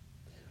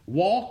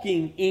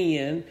 walking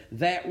in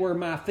that where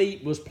my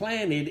feet was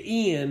planted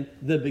in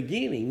the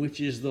beginning,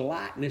 which is the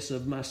likeness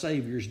of my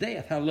Savior's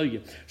death.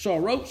 Hallelujah. So I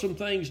wrote some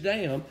things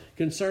down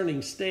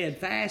concerning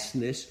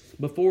steadfastness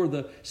before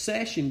the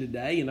session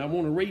today, and I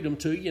want to read them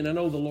to you, and I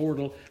know the Lord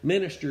will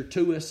minister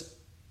to us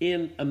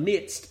in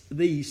amidst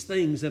these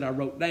things that I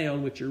wrote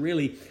down, which are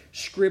really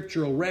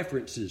scriptural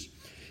references.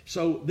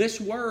 So this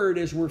word,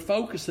 as we're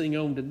focusing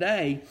on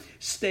today,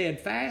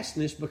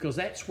 steadfastness, because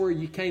that's where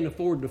you can't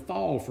afford to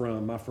fall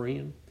from, my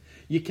friend.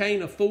 You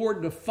can't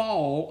afford to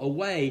fall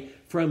away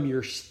from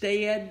your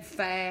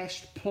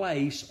steadfast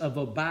place of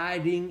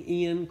abiding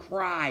in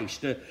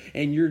Christ.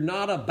 And you're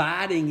not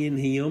abiding in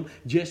Him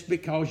just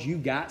because you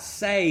got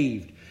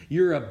saved.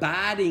 You're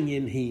abiding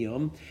in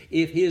Him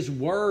if His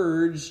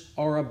words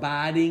are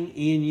abiding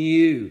in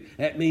you.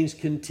 That means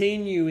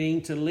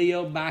continuing to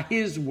live by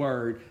His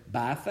word,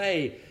 by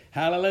faith.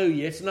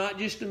 Hallelujah. It's not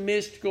just a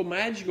mystical,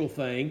 magical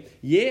thing.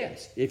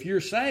 Yes, if you're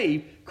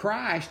saved,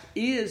 Christ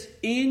is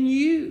in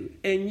you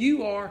and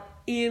you are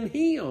in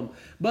Him.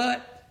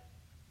 But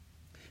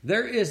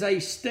there is a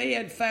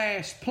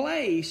steadfast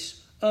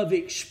place of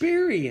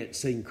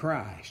experiencing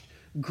Christ,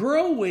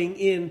 growing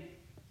in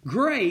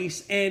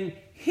grace and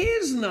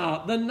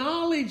the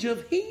knowledge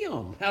of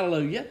Him.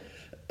 Hallelujah.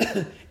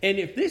 And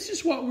if this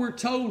is what we're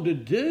told to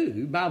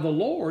do by the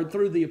Lord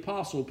through the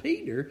Apostle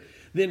Peter,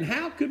 then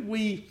how could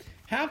we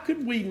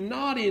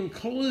not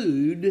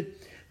include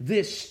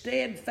this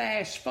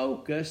steadfast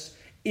focus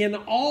in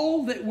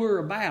all that we're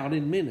about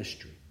in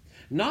ministry?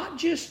 Not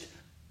just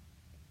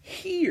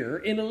here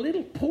in a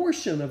little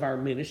portion of our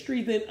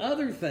ministry, then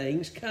other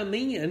things come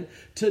in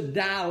to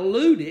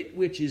dilute it,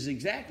 which is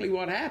exactly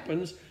what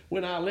happens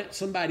when I let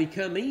somebody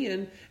come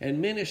in and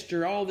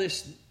minister all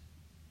this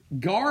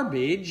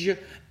garbage,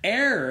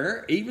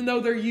 error, even though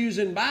they're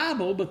using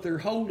Bible, but they're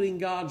holding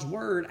God's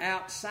Word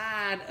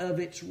outside of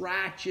its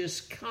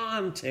righteous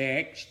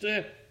context.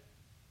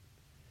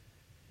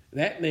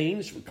 That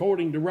means,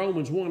 according to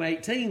Romans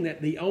 1:18,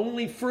 that the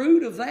only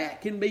fruit of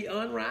that can be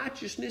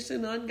unrighteousness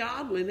and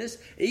ungodliness,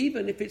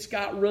 even if it's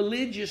got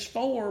religious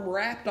form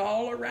wrapped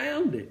all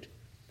around it.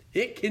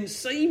 It can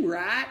seem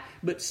right,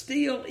 but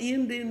still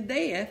end in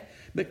death,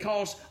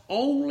 because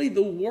only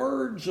the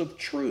words of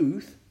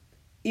truth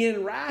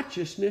in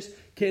righteousness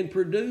can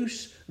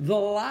produce the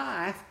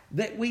life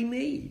that we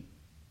need.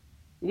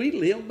 We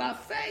live by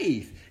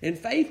faith, and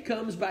faith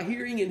comes by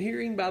hearing, and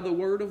hearing by the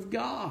word of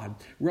God.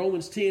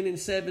 Romans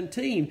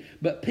 10:17.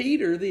 But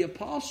Peter, the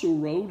apostle,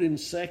 wrote in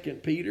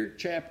 2 Peter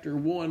chapter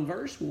 1,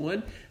 verse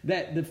 1,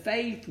 that the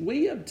faith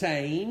we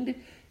obtained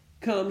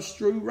comes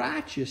through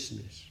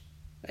righteousness.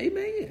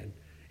 Amen.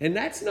 And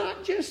that's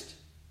not just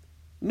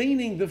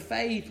meaning the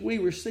faith we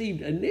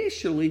received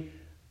initially.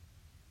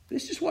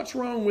 This is what's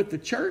wrong with the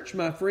church,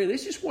 my friend.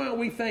 This is why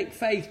we think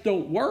faith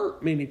don't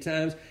work many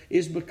times,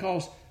 is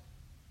because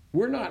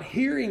we're not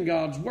hearing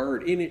God's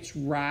word in its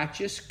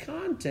righteous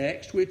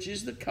context, which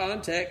is the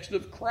context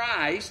of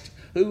Christ,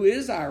 who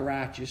is our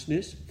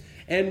righteousness,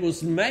 and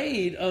was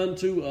made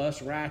unto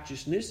us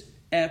righteousness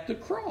at the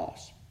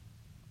cross.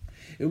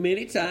 And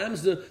many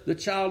times the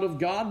child of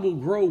God will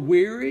grow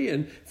weary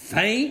and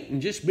faint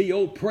and just be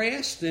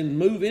oppressed and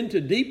move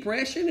into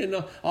depression and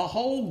a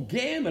whole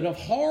gamut of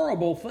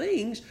horrible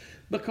things,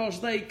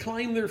 because they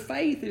claim their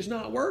faith is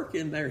not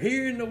working. They're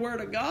hearing the Word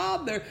of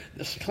God. They're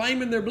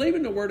claiming they're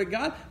believing the Word of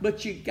God.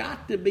 But you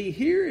got to be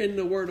hearing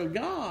the Word of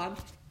God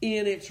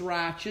in its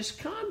righteous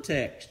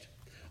context.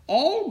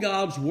 All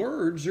God's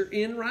words are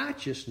in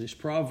righteousness.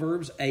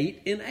 Proverbs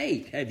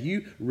 8:8. Have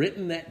you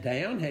written that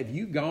down? Have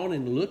you gone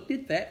and looked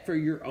at that for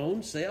your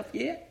own self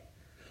yet?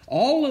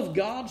 All of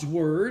God's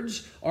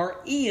words are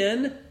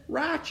in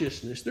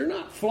righteousness. They're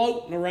not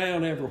floating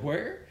around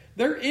everywhere.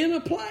 They're in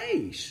a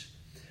place.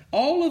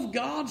 All of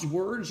God's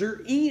words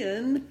are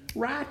in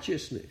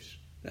righteousness.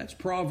 That's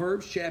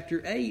Proverbs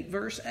chapter 8,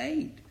 verse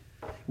 8.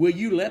 Will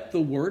you let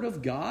the Word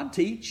of God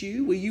teach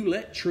you? Will you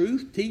let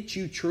truth teach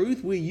you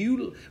truth? Will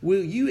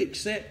you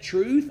accept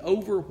truth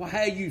over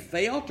how you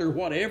felt or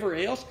whatever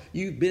else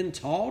you've been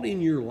taught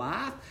in your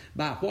life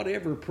by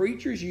whatever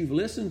preachers you've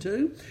listened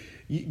to?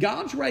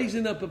 God's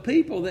raising up a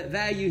people that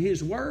value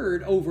His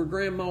Word over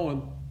grandma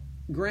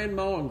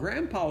and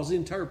grandpa's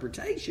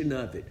interpretation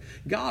of it.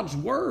 God's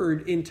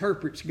Word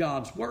interprets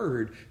God's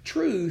Word.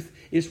 Truth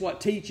is what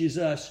teaches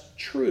us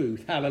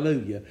truth.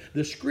 Hallelujah.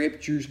 The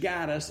Scriptures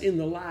guide us in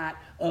the light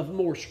of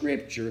more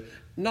Scripture,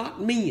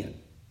 not men.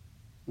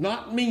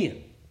 Not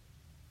men.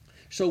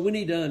 So we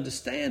need to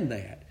understand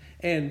that.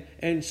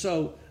 And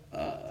so,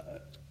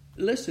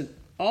 listen,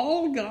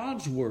 all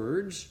God's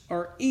words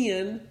are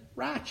in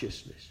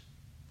righteousness.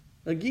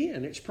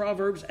 Again, it's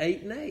Proverbs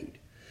 8 and 8.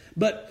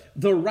 But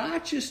the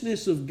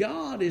righteousness of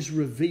God is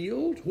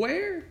revealed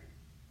where?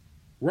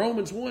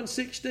 Romans 1,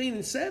 16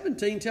 and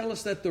 17 tell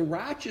us that the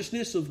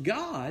righteousness of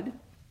God,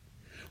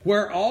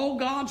 where all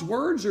God's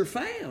words are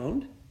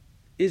found,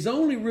 is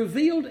only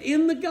revealed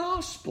in the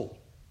gospel.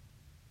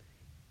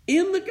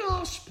 In the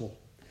gospel.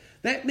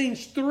 That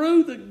means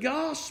through the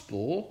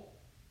gospel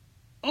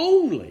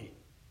only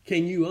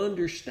can you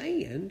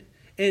understand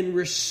and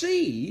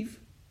receive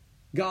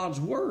God's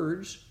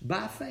words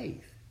by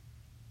faith.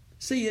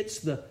 See, it's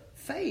the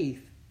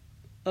faith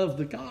of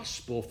the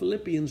gospel,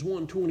 Philippians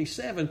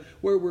 1:27,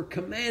 where we're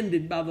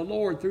commanded by the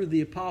Lord through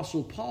the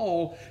Apostle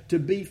Paul to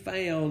be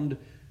found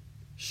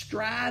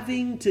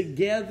striving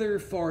together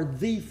for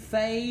the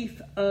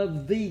faith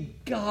of the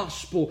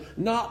gospel,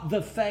 not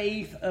the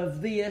faith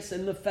of this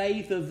and the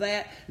faith of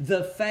that,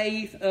 the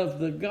faith of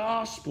the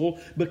gospel.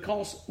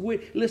 Because,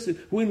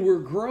 when we're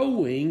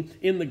growing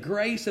in the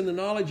grace and the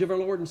knowledge of our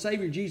Lord and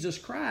Savior Jesus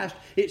Christ,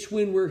 it's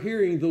when we're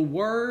hearing the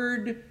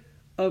word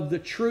of the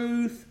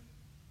truth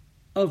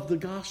of the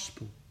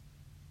gospel.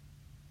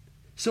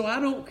 So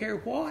I don't care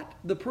what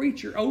the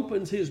preacher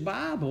opens his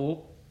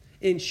Bible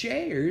and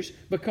shares,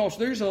 because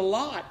there's a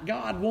lot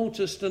God wants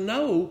us to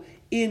know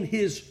in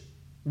His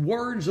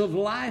words of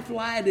life,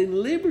 light, and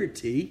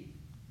liberty.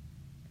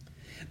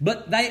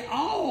 But they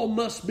all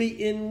must be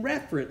in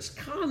reference,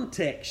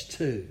 context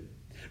to,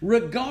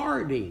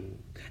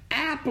 regarding,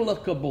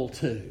 applicable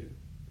to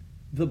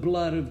the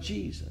blood of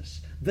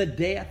Jesus, the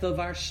death of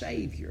our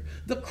Savior,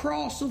 the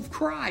cross of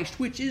Christ,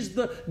 which is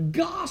the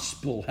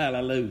gospel.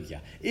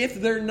 Hallelujah.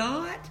 If they're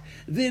not,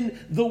 then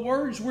the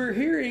words we're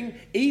hearing,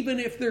 even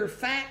if they're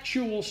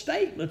factual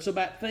statements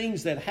about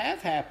things that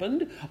have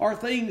happened or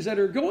things that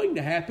are going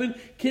to happen,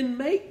 can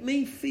make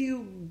me feel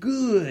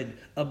good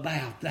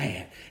about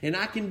that. And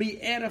I can be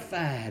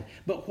edified.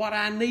 But what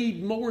I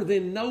need more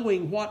than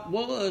knowing what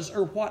was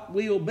or what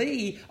will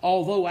be,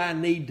 although I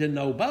need to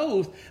know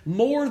both,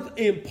 more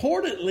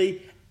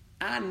importantly,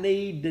 I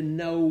need to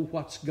know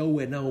what's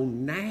going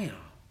on now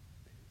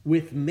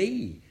with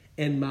me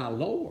and my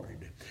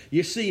Lord.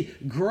 You see,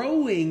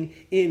 growing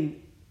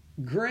in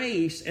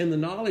grace and the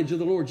knowledge of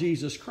the Lord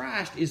Jesus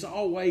Christ is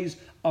always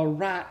a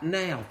right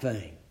now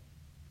thing.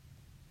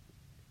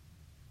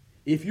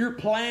 If you're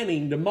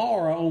planning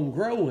tomorrow on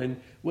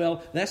growing,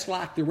 well, that's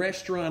like the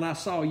restaurant I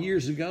saw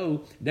years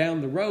ago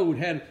down the road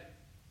had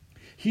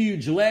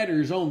huge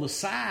letters on the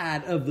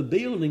side of the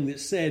building that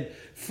said,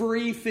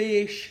 "Free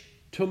fish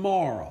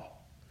tomorrow."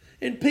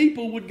 And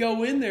people would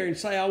go in there and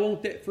say, "I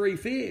want that free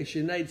fish."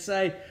 And they'd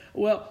say,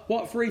 "Well,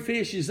 what free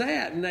fish is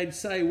that?" And they'd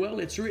say, "Well,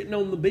 it's written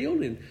on the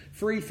building,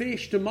 free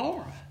fish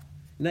tomorrow."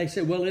 And they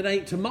said, "Well, it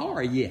ain't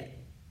tomorrow yet.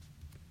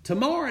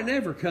 Tomorrow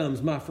never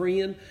comes, my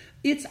friend.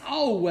 It's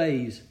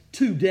always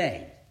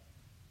today."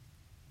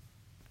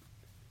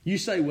 You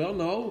say, "Well,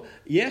 no,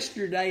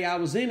 yesterday I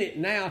was in it.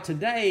 Now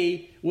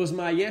today was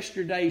my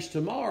yesterday's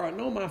tomorrow."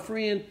 No, my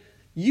friend,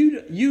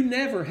 you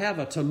never have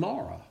a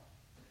tomorrow.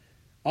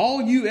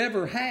 All you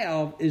ever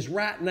have is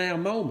right now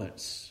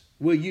moments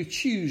where you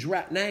choose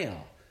right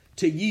now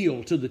to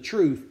yield to the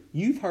truth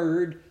you've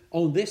heard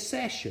on this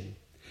session,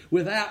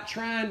 without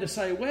trying to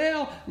say,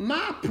 "Well,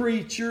 my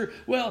preacher,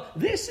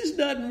 this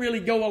doesn't really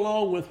go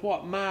along with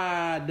what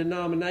my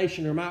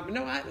denomination or my..."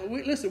 No,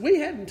 listen, we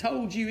haven't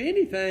told you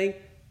anything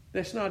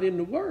that's not in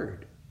the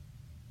Word.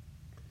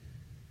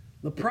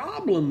 The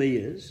problem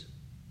is,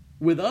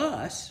 with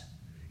us,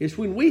 is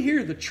when we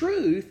hear the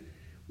truth,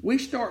 we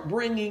start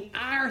bringing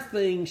our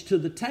things to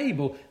the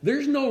table.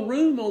 There's no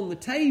room on the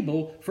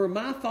table for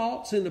my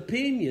thoughts and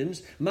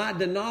opinions, my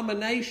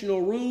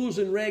denominational rules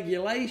and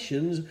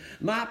regulations,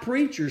 my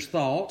preacher's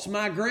thoughts,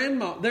 my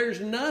grandma. There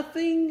is no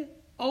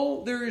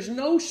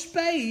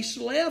space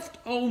left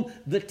on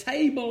the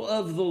table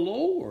of the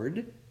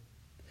Lord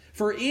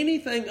for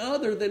anything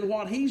other than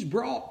what He's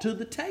brought to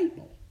the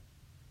table.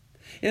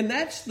 And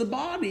that's the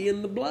body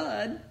and the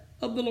blood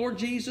of the Lord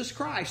Jesus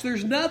Christ.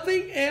 There's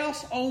nothing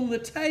else on the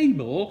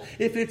table.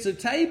 If it's a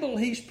table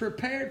He's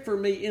prepared for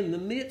me in the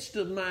midst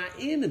of my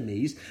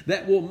enemies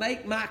that will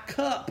make my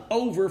cup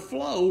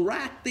overflow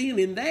right then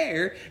and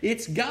there,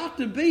 it's got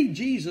to be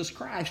Jesus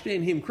Christ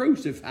and Him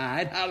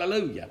crucified.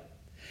 Hallelujah.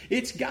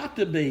 It's got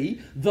to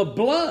be the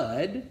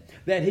blood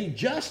that He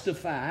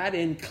justified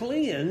and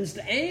cleansed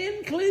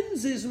and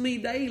cleanses me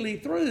daily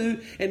through.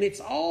 And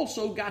it's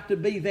also got to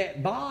be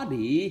that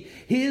body,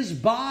 His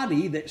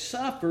body that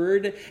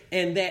suffered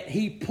and that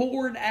He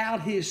poured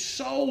out His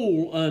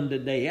soul unto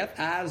death.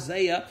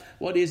 Isaiah,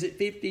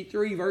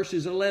 53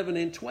 verses 11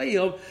 and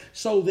 12,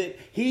 so that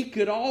He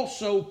could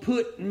also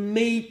put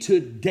me to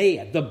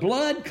death. The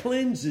blood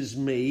cleanses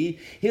me.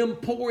 Him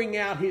pouring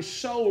out His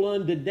soul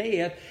unto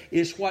death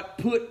is what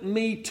put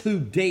me to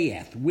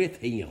death with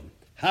Him.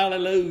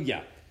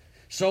 Hallelujah.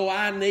 So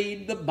I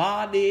need the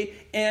body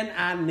and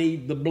I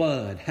need the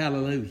blood.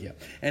 Hallelujah.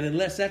 And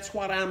unless that's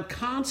what I'm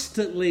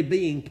constantly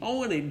being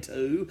pointed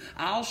to,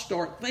 I'll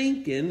start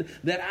thinking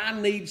that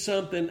I need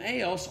something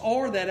else,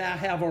 or that I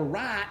have a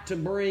right to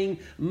bring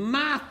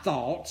my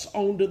thoughts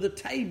onto the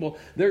table.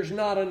 There's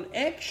not an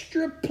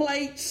extra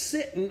plate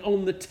sitting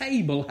on the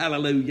table.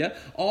 Hallelujah.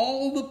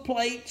 All the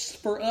plates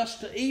for us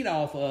to eat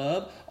off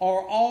of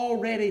are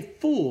already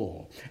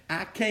full.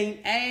 I can't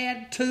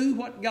add to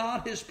what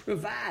God has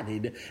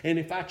provided.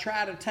 And if I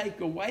try to take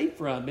away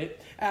from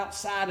it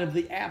outside of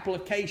the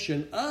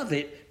application of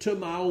it to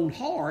my own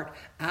heart,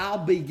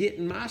 I'll be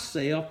getting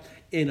myself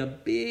in a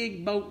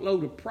big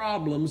boatload of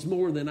problems,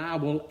 more than I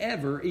will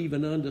ever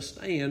even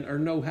understand or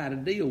know how to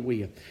deal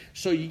with.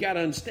 So you got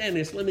to understand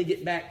this. Let me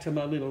get back to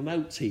my little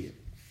notes here.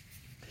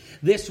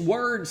 This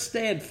word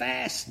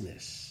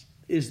steadfastness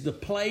is the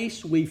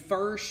place we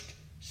first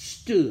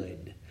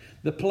stood,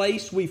 the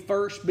place we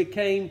first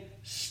became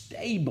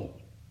stable.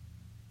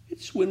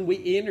 It's when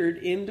we entered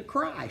into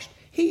Christ.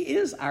 He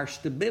is our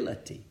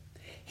stability.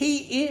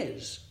 He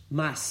is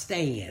my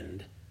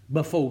stand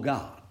before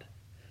God.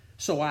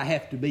 So I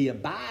have to be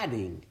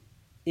abiding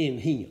in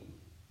Him.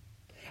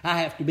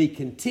 I have to be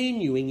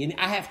continuing, and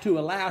I have to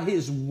allow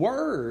His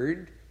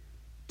Word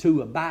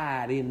to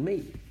abide in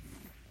me.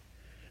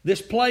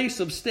 This place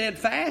of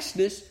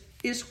steadfastness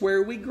is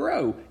where we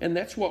grow, and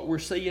that's what we're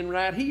seeing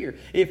right here.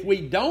 If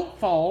we don't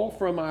fall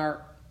from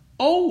our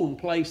own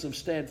place of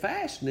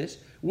steadfastness,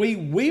 we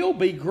will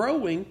be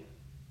growing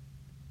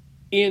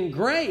in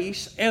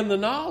grace and the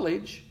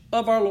knowledge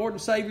of our Lord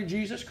and Savior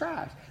Jesus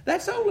Christ.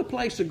 That's the only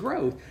place of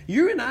growth.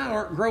 You and I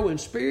aren't growing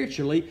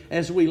spiritually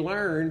as we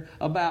learn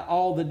about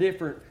all the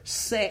different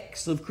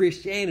sects of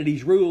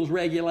Christianity's rules,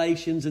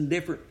 regulations, and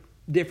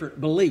different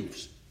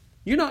beliefs.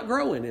 You're not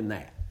growing in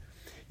that.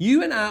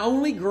 You and I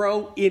only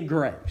grow in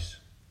grace.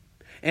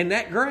 And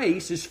that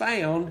grace is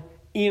found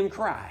in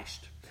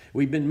Christ.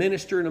 We've been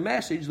ministering a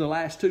message the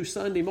last 2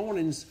 Sunday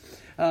mornings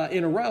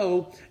in a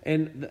row,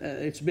 and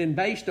it's been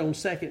based on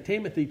 2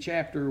 Timothy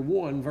chapter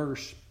 1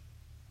 verse,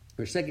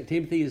 or 2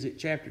 Timothy is it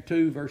chapter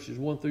 2 verses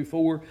 1 through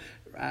 4?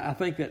 I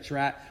think that's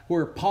right,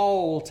 where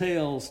Paul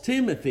tells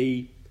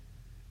Timothy,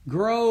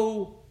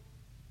 grow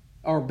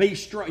or be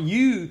strong.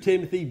 You,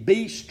 Timothy,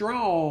 be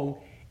strong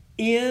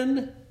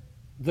in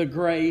the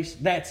grace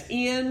that's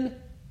in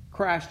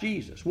Christ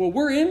Jesus. Well,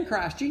 we're in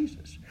Christ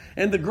Jesus,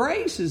 and the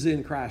grace is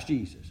in Christ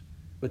Jesus.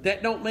 But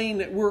that don't mean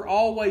that we're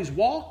always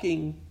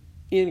walking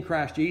in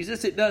Christ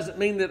Jesus. It doesn't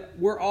mean that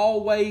we're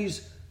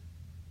always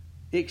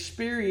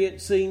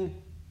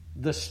experiencing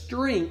the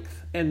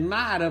strength and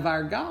might of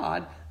our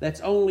God that's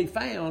only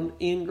found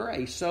in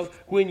grace. So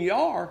when you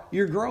are,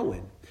 you're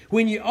growing.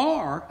 When you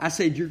are, I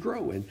said you're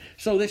growing.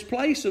 So this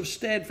place of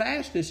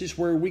steadfastness is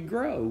where we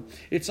grow.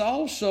 It's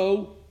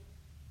also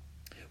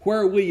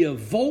where we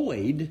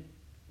avoid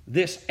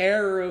this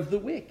error of the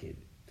wicked.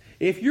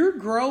 If you're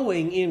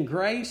growing in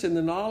grace and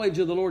the knowledge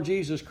of the Lord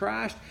Jesus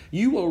Christ,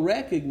 you will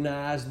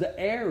recognize the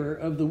error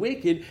of the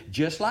wicked,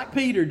 just like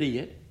Peter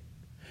did,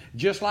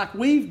 just like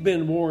we've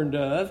been warned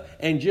of,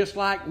 and just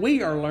like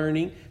we are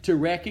learning to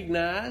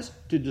recognize,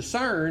 to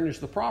discern is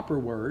the proper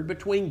word,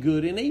 between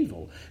good and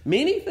evil.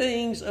 Many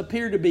things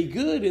appear to be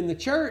good in the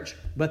church,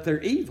 but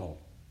they're evil.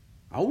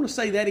 I want to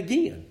say that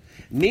again.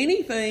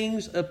 Many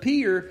things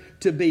appear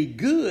to be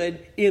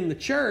good in the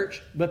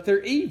church, but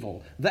they're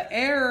evil. The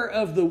error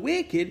of the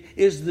wicked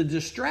is the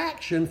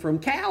distraction from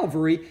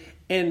Calvary.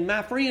 And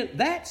my friend,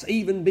 that's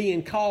even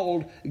being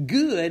called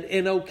good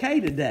and okay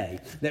today.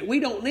 That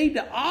we don't need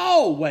to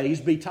always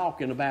be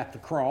talking about the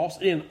cross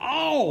in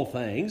all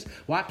things.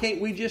 Why can't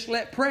we just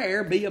let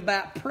prayer be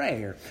about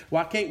prayer?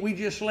 Why can't we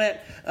just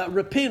let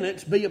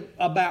repentance be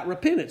about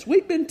repentance?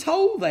 We've been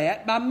told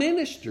that by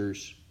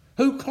ministers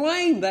who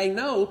claim they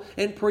know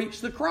and preach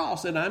the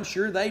cross. And I'm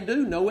sure they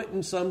do know it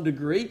in some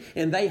degree,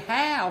 and they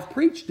have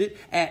preached it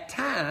at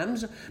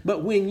times.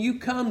 But when you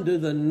come to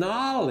the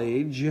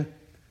knowledge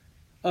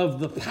of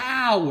the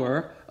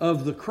power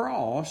of the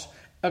cross,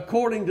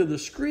 according to the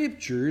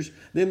Scriptures,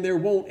 then there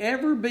won't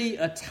ever be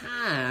a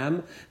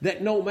time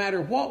that no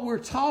matter what we're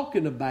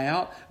talking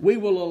about, we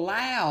will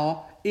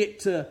allow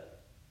it to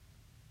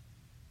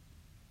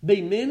be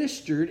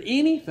ministered,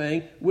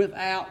 anything,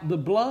 without the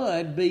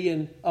blood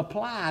being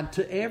applied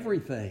to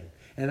everything.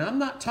 And I'm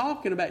not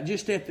talking about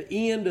just at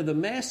the end of the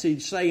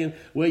message saying,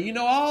 well, you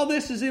know, all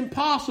this is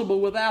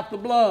impossible without the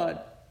blood.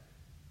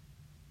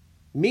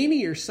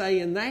 Many are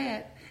saying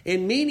that,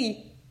 and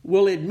many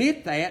will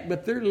admit that,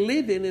 but they're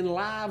living in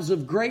lives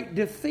of great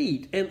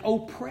defeat and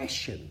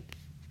oppression.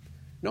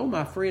 No,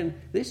 my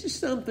friend, this is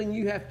something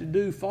you have to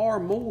do far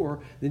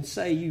more than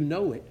say you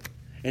know it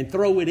and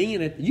throw it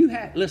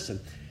in.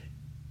 Listen,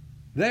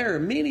 there are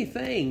many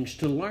things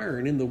to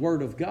learn in the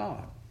Word of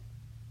God.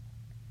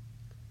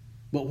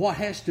 But what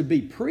has to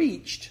be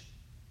preached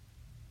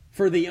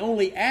for the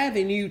only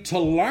avenue to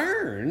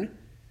learn,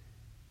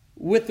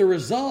 with the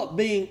result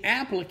being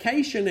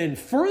application and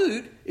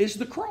fruit, is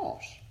the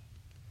cross.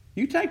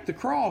 You take the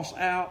cross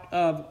out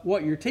of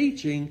what you're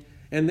teaching,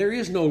 And there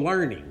is no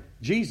learning.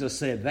 Jesus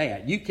said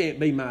that. You can't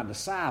be my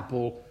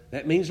disciple.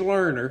 That means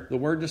learner. The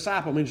word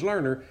disciple means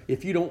learner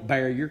if you don't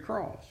bear your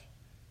cross.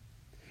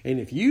 And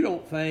if you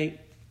don't think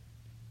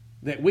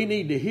that we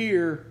need to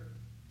hear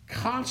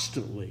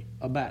constantly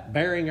about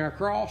bearing our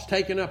cross,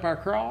 taking up our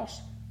cross,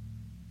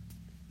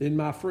 then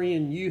my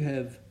friend, you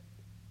have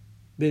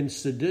been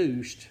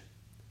seduced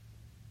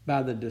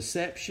by the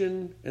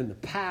deception and the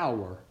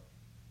power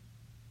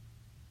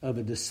of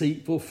a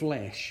deceitful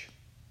flesh.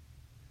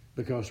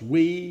 Because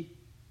we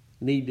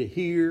need to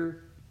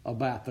hear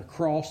about the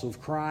cross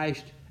of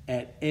Christ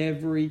at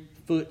every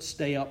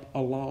footstep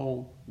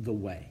along the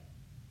way.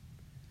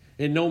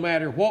 And no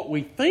matter what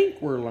we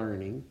think we're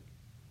learning,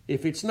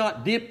 if it's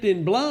not dipped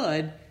in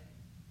blood,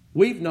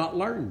 we've not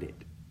learned it.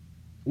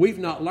 We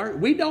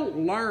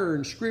don't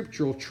learn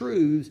scriptural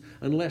truths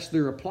unless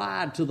they're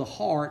applied to the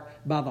heart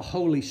by the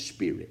Holy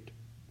Spirit.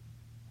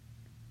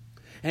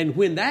 And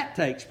when that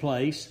takes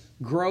place,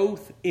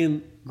 growth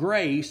in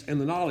grace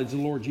and the knowledge of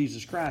the Lord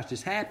Jesus Christ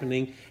is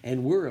happening,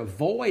 and we're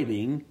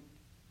avoiding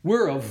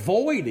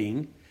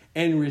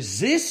and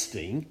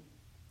resisting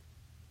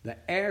the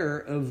error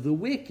of the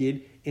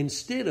wicked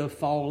instead of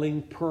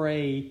falling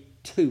prey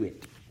to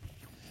it.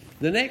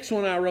 The next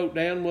one I wrote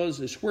down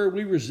is where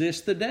we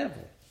resist the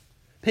devil.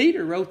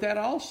 Peter wrote that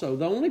also.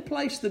 The only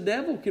place the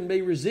devil can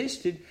be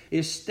resisted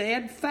is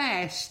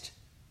steadfast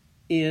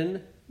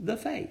in the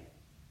faith.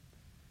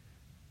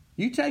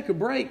 You take a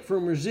break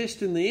from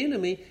resisting the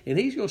enemy, and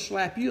he's going to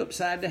slap you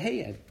upside the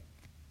head.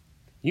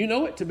 You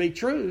know it to be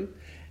true.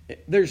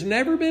 There's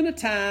never been a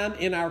time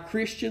in our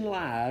Christian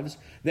lives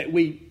that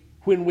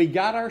when we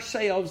got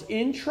ourselves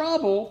in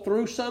trouble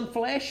through some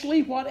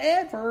fleshly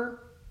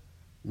whatever,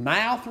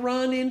 mouth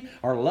running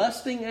or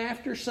lusting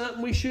after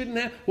something we shouldn't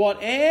have,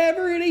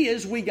 whatever it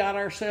is we got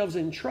ourselves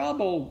in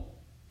trouble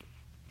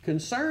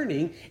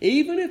concerning,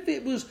 even if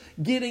it was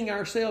getting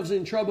ourselves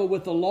in trouble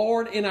with the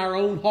Lord in our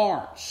own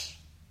hearts.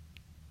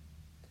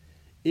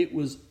 It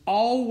was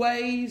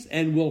always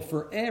and will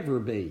forever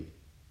be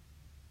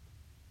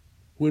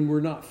when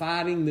we're not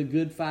fighting the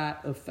good fight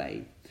of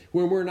faith,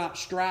 when we're not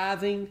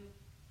striving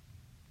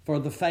for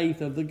the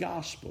faith of the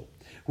gospel,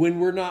 when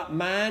we're not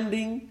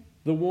minding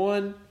the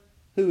one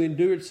who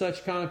endured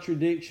such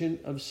contradiction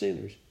of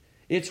sinners.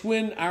 It's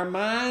when our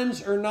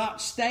minds are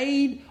not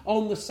stayed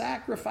on the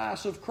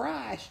sacrifice of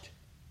Christ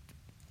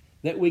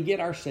that we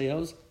get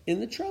ourselves in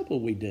the trouble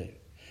we do.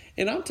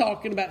 And I'm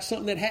talking about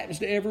something that happens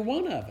to every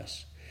one of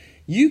us.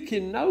 You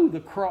can know the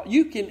cross.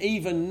 You can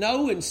even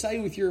know and say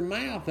with your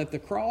mouth that the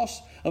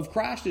cross of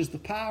Christ is the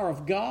power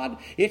of God.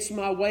 It's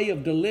my way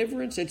of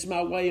deliverance. It's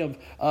my way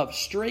of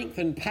strength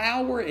and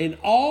power and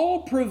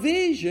all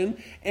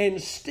provision,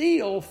 and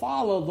still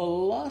follow the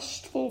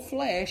lustful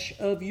flesh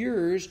of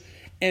yours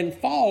and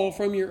fall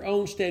from your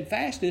own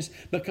steadfastness,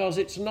 because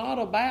it's not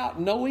about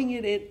knowing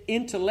it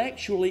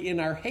intellectually in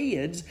our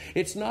heads.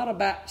 It's not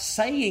about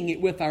saying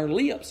it with our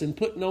lips and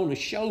putting on a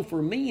show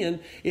for men.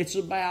 It's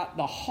about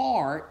the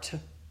heart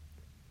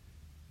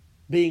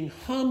being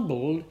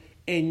humbled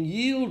and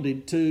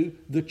yielded to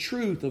the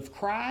truth of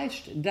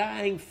Christ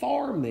dying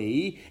for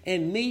me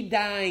and me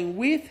dying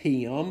with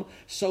Him,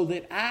 so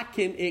that I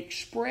can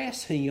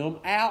express Him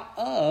out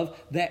of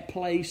that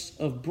place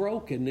of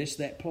brokenness,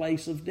 that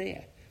place of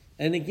death.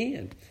 And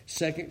again,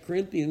 2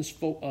 Corinthians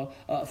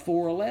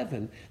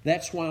 4:11,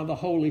 that's why the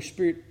Holy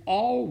Spirit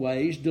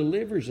always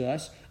delivers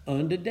us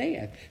unto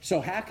death. So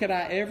how could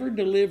I ever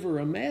deliver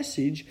a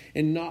message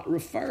and not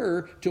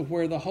refer to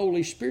where the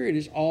Holy Spirit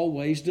is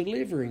always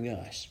delivering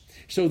us,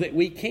 so that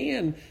we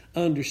can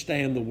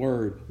understand the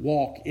Word,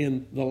 walk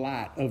in the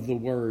light of the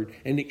Word,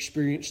 and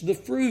experience the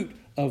fruit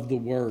of the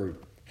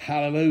Word?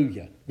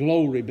 Hallelujah.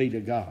 Glory be to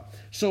God.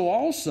 So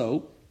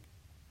also,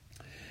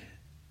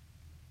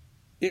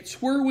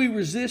 it's where we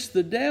resist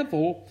the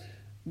devil,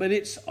 but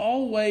it's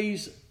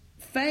always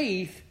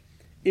faith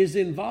is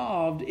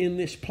involved in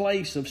this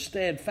place of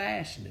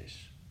steadfastness.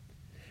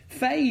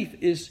 Faith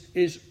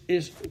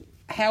is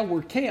how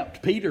we're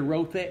kept. Peter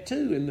wrote that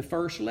too in the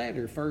first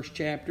letter,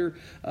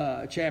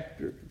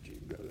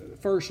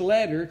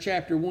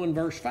 chapter 1,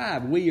 verse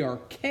 5. We are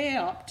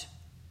kept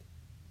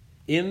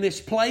in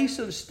this place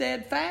of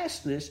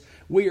steadfastness.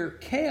 We are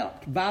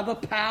kept by the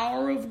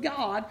power of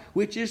God,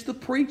 which is the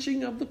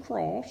preaching of the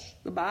cross.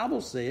 The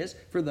Bible says,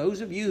 for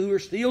those of you who are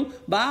still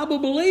Bible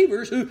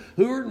believers, who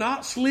are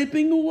not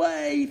slipping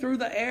away through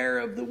the error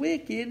of the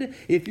wicked,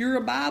 if you're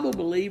a Bible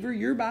believer,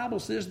 your Bible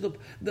says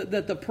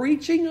that the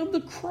preaching of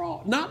the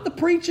cross, not the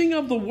preaching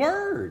of the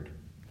Word,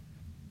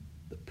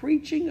 the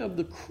preaching of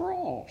the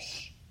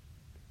cross,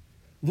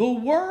 the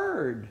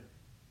Word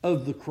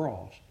of the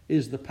cross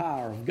is the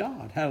power of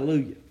God.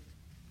 Hallelujah.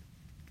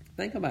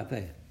 Think about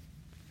that.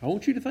 I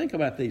want you to think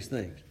about these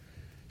things.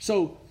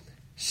 So,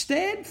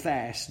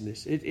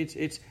 steadfastness,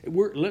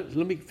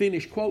 let me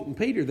finish quoting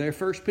Peter there,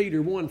 1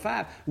 Peter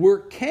 1:5.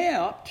 We're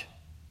kept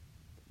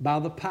by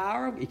the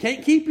power of... You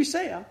can't keep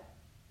yourself.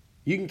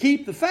 You can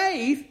keep the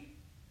faith,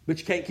 but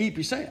you can't keep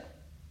yourself.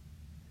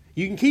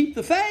 You can keep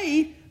the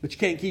faith, but you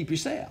can't keep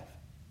yourself.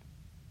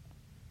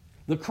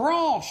 The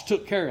cross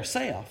took care of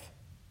self.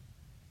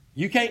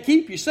 You can't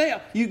keep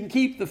yourself. You can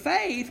keep the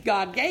faith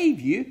God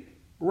gave you.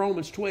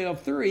 Romans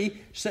 12:3,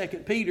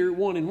 2 Peter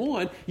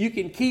 1:1. You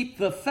can keep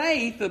the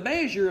faith, the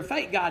measure of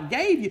faith God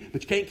gave you,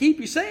 but you can't keep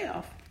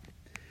yourself.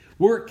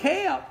 We're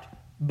kept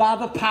by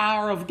the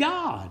power of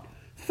God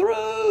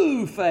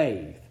through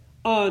faith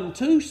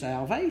unto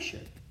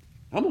salvation.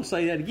 I'm going to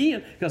say that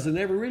again because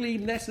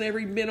that's never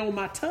even been on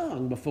my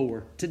tongue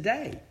before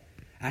today.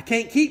 I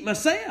can't keep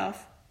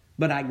myself,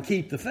 but I can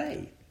keep the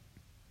faith.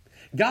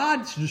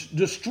 God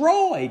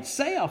destroyed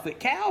self at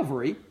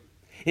Calvary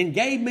and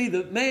gave me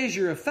the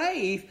measure of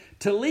faith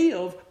to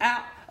live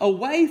out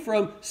away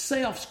from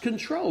self's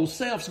control,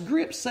 self's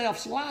grip,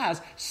 self's lies,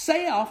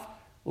 self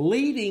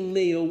leading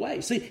me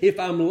away. See, if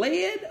I'm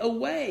led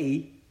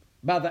away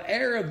by the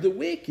error of the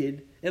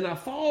wicked and I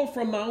fall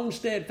from my own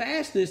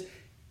steadfastness,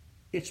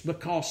 it's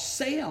because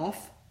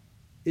self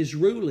is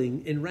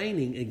ruling and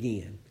reigning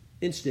again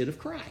instead of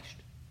Christ.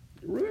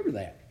 Remember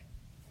that.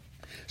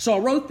 So I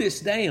wrote this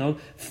down.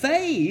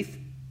 Faith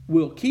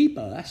will keep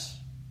us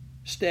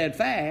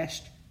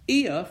steadfast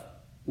if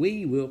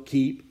we will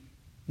keep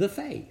the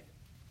faith.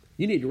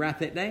 You need to write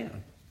that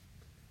down.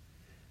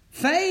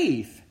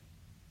 Faith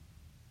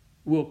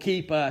will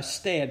keep us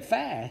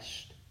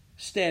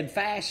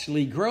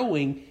steadfastly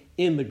growing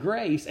in the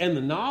grace and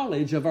the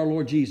knowledge of our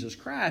Lord Jesus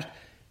Christ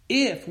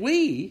if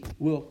we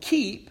will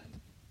keep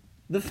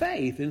the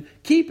faith. And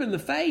keeping the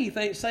faith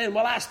ain't saying,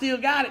 well, I still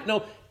got it.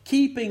 No,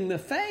 keeping the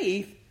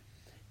faith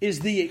is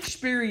the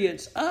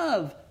experience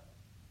of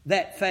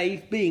that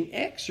faith being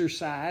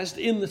exercised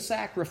in the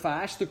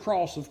sacrifice, the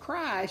cross of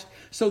Christ,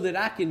 so that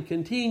I can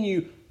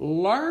continue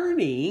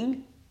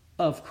learning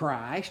of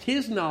Christ,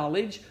 His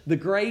knowledge, the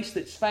grace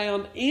that's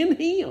found in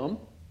Him.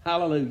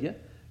 Hallelujah.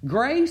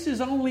 Grace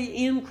is only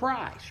in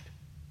Christ.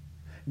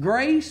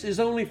 Grace is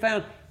only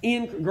found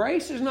in...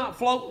 Grace is not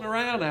floating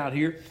around out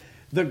here.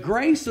 The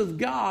grace of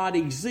God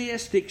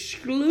exists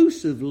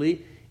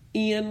exclusively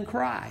in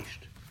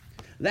Christ.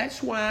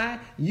 That's why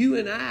you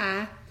and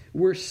I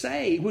were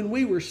saved. When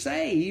we were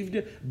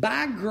saved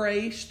by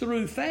grace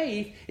through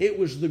faith, it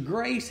was the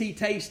grace He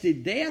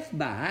tasted death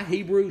by,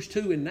 Hebrews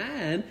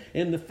 2:9,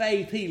 and the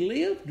faith He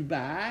lived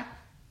by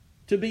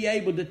to be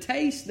able to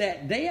taste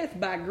that death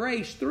by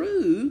grace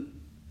through.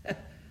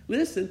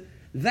 Listen,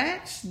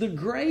 that's the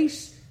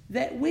grace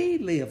that we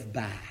live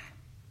by.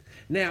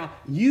 Now,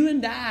 you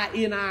and I,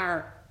 in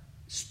our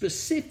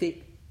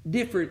specific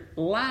different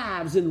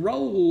lives and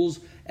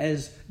roles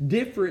as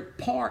different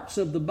parts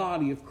of the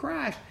body of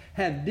Christ,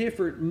 have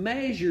different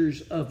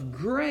measures of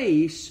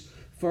grace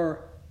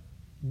for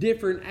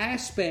different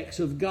aspects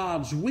of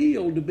God's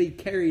will to be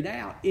carried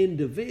out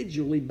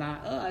individually by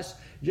us,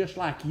 just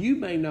like you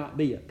may not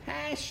be a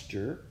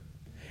pastor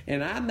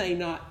and I may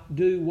not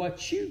do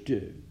what you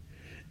do.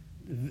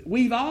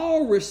 We've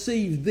all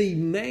received the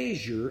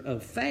measure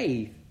of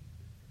faith,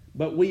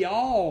 but we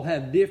all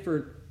have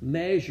different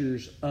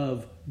measures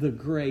of the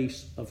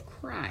grace of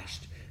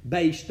Christ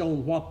based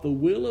on what the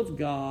will of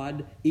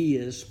God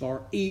is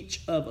for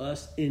each of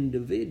us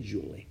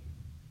individually.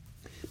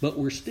 But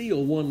we're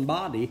still one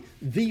body,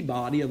 the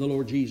body of the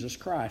Lord Jesus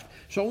Christ.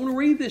 So I want to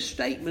read this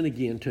statement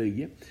again to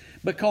you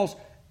because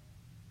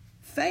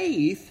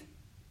faith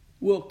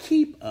will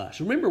keep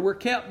us. Remember, we're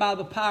kept by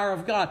the power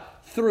of God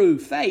through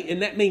faith,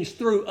 and that means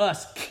through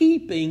us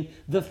keeping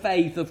the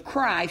faith of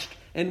Christ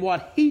and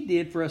what He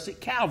did for us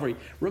at Calvary.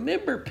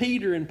 Remember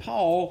Peter and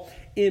Paul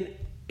in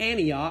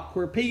Antioch,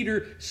 where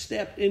Peter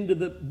stepped into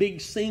the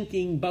big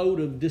sinking boat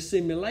of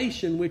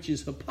dissimulation, which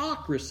is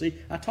hypocrisy.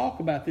 I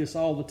talk about this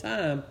all the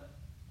time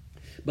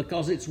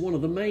because it's one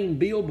of the main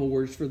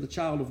billboards for the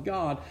child of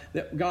God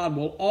that God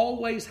will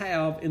always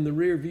have in the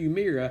rearview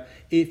mirror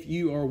if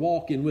you are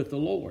walking with the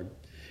Lord.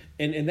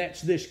 And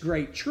that's this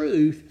great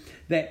truth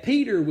that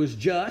Peter was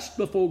just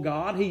before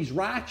God. He's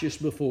righteous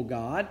before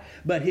God,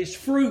 but his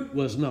fruit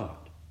was not.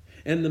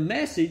 And the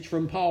message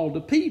from Paul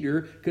to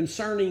Peter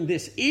concerning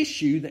this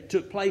issue that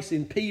took place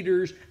in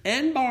Peter's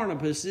and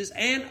Barnabas's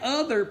and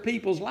other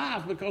people's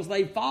lives, because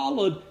they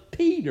followed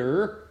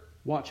Peter,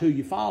 watch who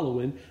you're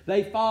following,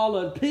 they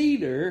followed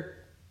Peter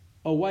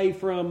away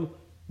from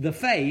the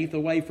faith,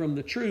 away from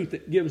the truth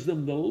that gives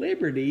them the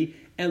liberty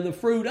and the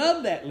fruit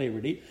of that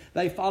liberty.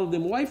 They followed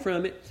them away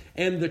from it.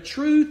 And the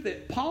truth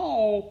that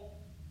Paul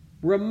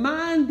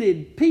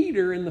reminded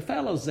Peter and the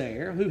fellows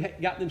there who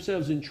had got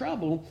themselves in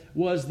trouble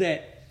was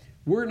that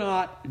we're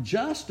not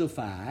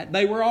justified.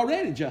 They were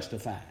already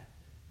justified.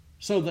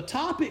 So the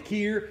topic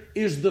here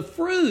is the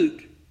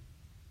fruit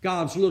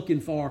God's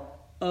looking for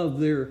of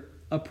their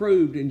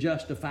approved and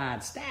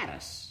justified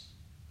status.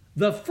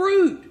 The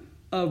fruit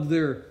of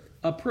their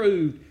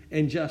approved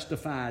and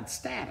justified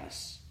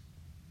status.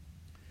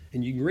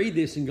 And you can read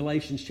this in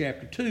Galatians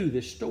chapter 2,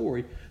 this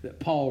story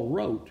that Paul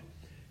wrote.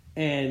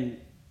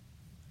 And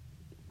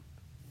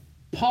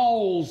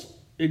Paul's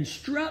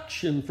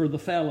instruction for the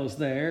fellows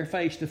there,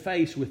 face to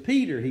face with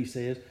Peter, he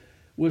says,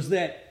 was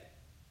that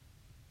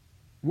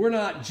we're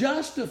not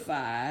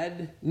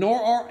justified,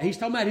 nor are, he's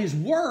talking about his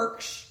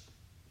works,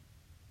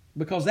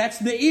 because that's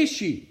the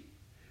issue.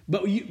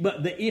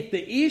 If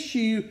the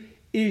issue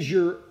is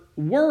your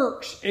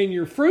works and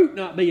your fruit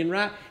not being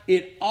right,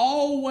 it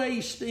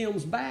always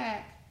stems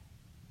back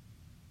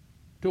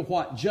to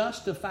what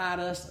justified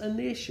us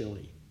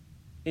initially.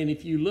 And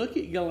if you look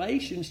at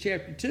Galatians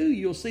chapter 2,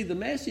 you'll see the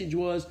message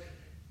was,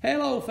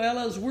 hello,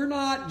 fellas, we're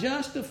not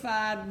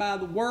justified by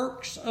the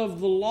works of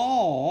the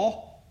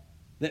law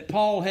that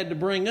Paul had to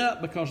bring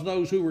up, because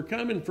those who were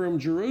coming from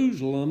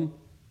Jerusalem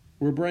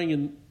were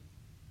bringing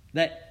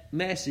that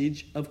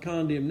message of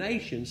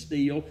condemnation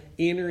still,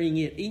 entering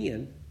it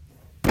in.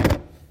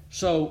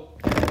 So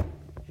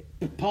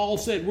Paul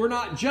said, we're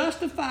not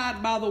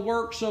justified by the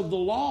works of the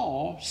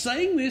law,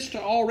 saying this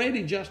to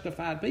already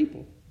justified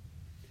people,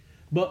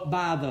 but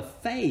by the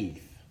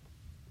faith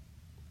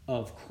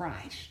of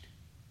Christ.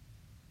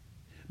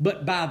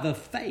 But by the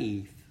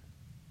faith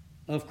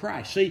of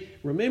Christ. See,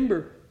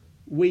 remember,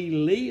 we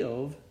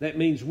live, that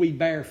means we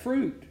bear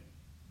fruit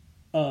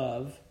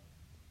of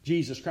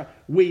Jesus Christ.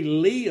 We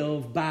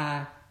live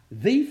by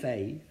the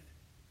faith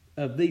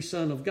of the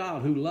Son of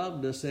God who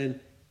loved us and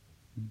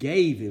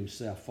gave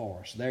himself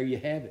for us. There you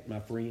have it, my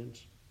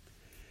friends.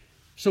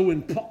 So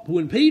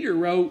when Peter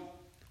wrote,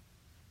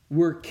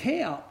 we're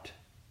kept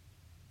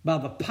by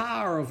the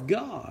power of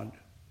God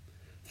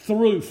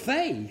through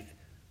faith,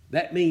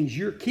 that means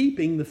you're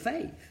keeping the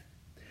faith.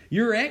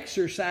 You're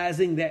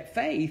exercising that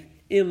faith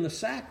in the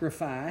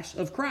sacrifice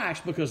of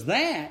Christ, because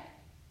that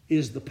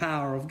is the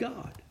power of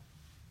God.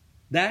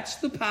 That's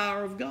the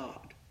power of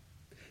God.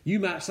 You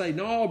might say,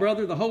 no,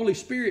 brother, the Holy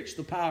Spirit's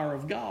the power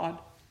of God.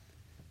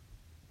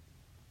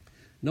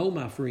 No,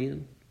 my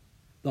friend,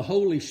 the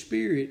Holy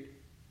Spirit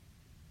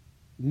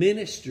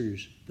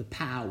ministers the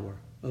power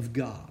of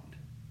God.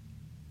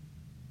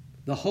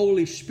 The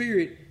Holy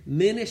Spirit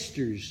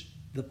ministers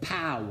the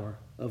power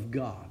of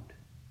God.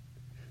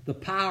 The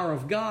power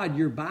of God,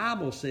 your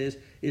Bible says,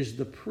 is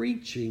the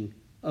preaching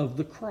of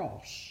the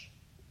cross.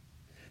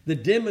 The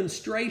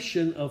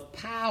demonstration of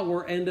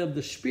power and of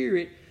the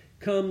Spirit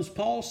comes,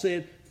 Paul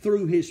said,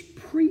 through his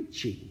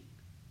preaching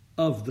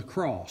of the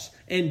cross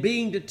and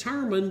being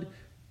determined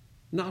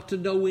not to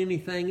know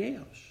anything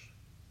else.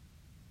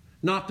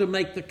 Not to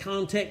make the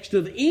context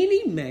of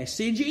any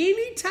message,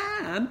 any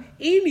time,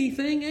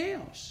 anything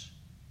else.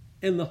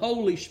 And the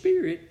Holy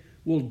Spirit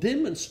will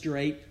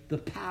demonstrate the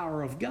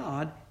power of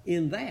God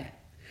in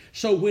that.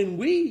 So when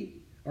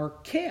we are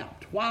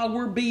kept, while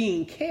we're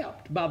being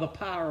kept by the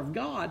power of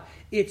God,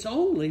 it's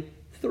only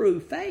through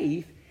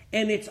faith,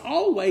 and it's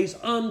always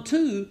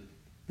unto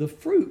the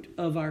fruit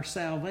of our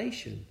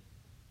salvation.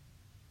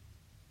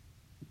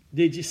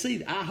 Did you see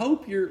that? I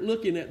hope you're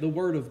looking at the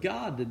Word of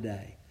God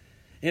today.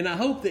 And I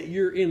hope that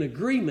you're in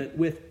agreement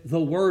with the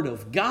Word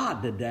of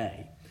God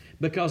today.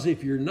 Because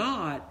if you're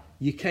not,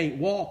 you can't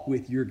walk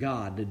with your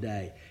God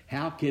today.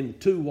 How can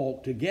two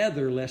walk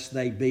together lest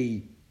they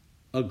be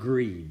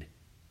agreed?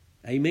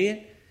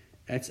 Amen?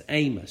 That's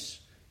Amos.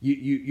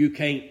 You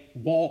can't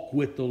walk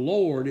with the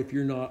Lord if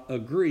you're not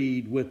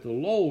agreed with the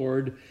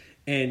Lord.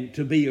 And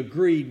to be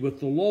agreed with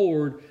the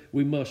Lord,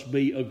 we must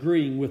be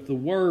agreeing with the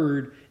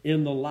Word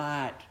in the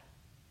light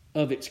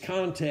of its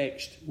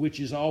context, which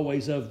is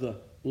always of the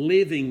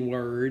living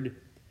Word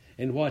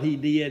and what He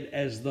did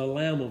as the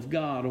Lamb of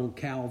God on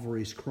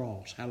Calvary's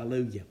cross.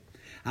 Hallelujah.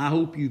 I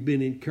hope you've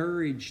been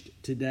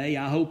encouraged today.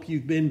 I hope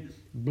you've been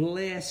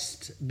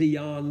blessed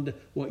beyond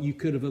what you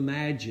could have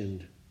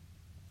imagined.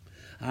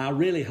 I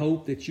really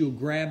hope that you'll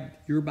grab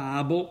your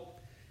Bible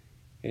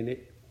and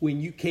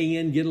when you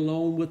can, get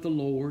alone with the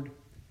Lord.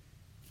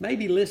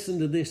 Maybe listen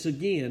to this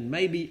again.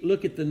 Maybe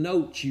look at the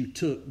notes you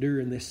took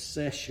during this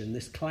session,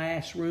 this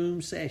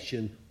classroom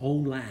session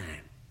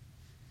online.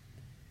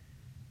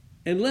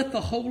 And let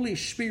the Holy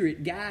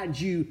Spirit guide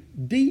you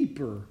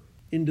deeper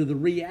into the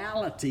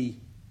reality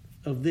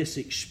of this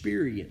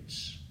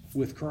experience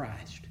with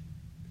Christ.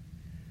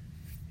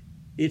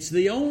 It's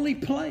the only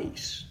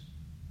place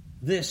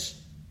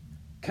this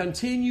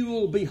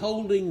continual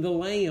beholding the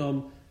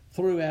Lamb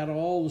throughout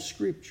all the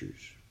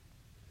Scriptures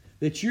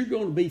that you're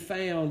going to be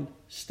found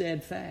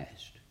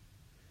steadfast.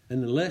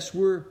 And unless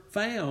we're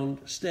found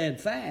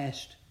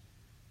steadfast,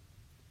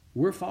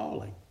 we're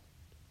falling.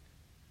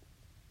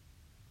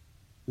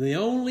 The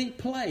only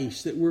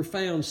place that we're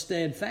found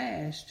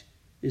steadfast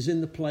is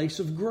in the place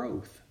of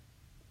growth,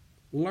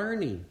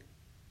 learning,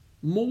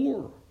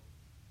 more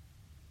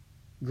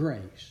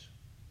grace,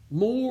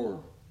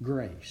 more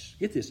grace.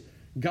 Get this.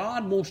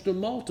 God wants to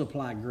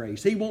multiply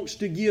grace. He wants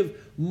to give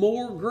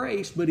more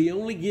grace, but He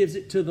only gives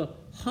it to the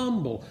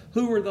humble.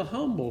 Who are the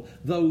humble?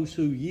 Those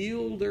who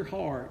yield their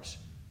hearts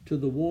to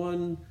the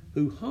one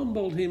who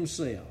humbled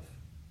Himself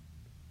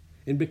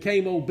and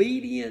became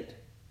obedient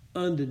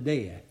unto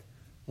death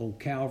on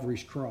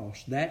Calvary's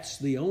cross. That's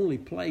the only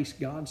place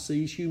God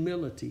sees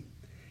humility.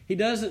 He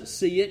doesn't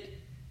see it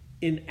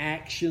in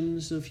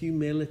actions of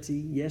humility.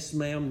 Yes,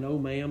 ma'am, no,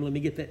 ma'am. Let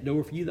me get that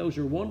door for you. Those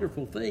are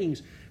wonderful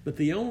things. But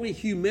the only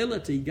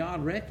humility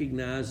God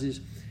recognizes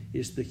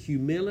is the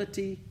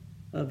humility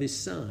of His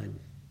Son.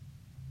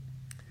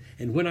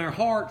 And when our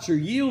hearts are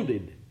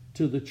yielded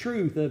to the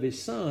truth of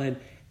His Son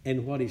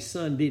and what His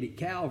Son did at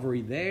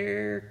Calvary,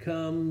 there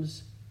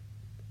comes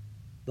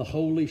the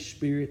Holy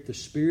Spirit, the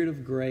Spirit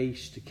of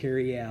grace, to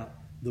carry out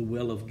the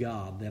will of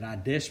God that I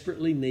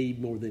desperately need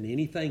more than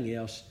anything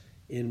else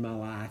in my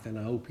life, and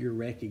I hope you're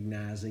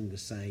recognizing the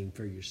same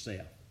for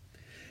yourself.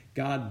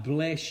 God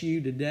bless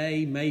you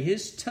today. May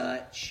His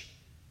touch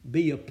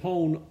be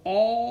upon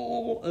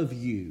all of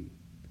you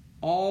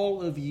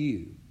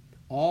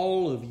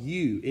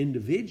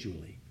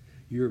individually,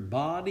 your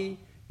body,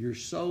 your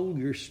soul,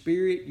 your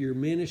spirit, your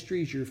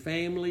ministries, your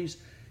families,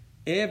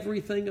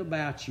 everything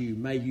about you.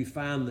 May you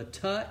find the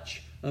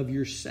touch of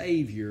your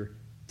Savior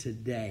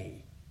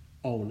today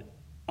on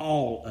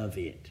all of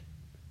it.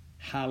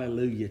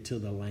 Hallelujah to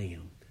the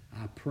Lamb.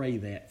 I pray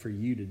that for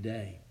you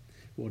today.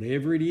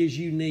 Whatever it is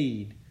you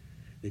need,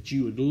 that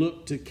you would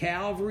look to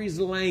Calvary's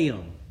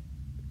Lamb,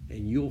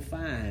 and you'll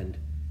find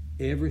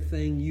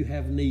everything you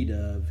have need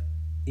of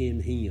in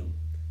Him.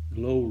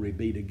 Glory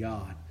be to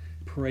God.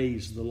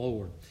 Praise the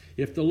Lord.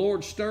 If the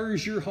Lord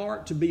stirs your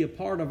heart to be a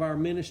part of our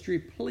ministry,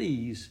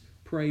 please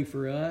pray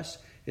for us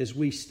as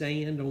we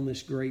stand on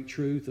this great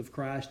truth of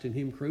Christ and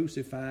Him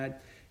crucified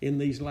in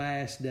these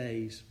last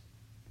days.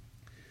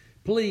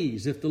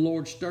 Please, if the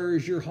Lord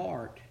stirs your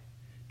heart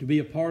to be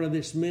a part of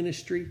this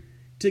ministry,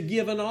 to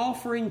give an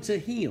offering to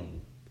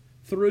Him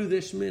through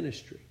this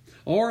ministry.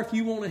 Or if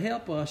you want to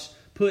help us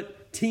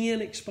put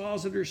 10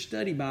 Expositor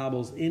Study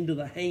Bibles into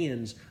the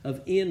hands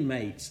of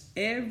inmates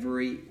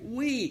every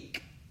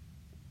week.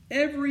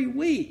 Every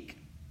week.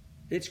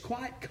 It's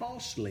quite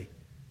costly.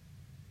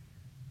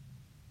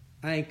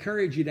 I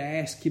encourage you to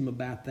ask Him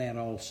about that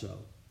also.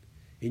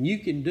 And you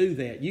can do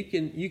that. You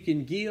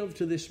can give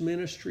to this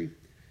ministry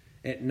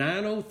at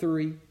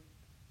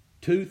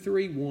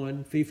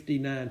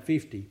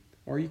 903-231-5950.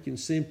 Or you can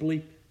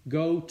simply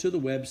go to the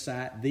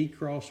website,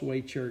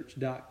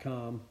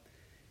 thecrosswaychurch.com,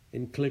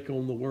 and click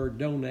on the word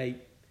donate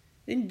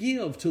and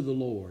give to the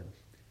Lord.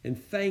 And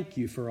thank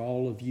you for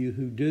all of you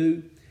who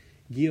do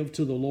give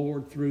to the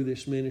Lord through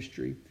this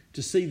ministry,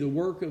 to see the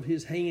work of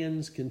His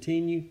hands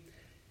continue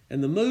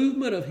and the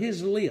movement of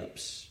His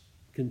lips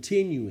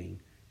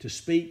continuing to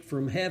speak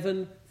from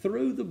heaven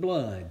through the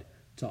blood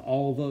to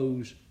all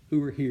those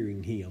who are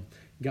hearing Him.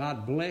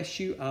 God bless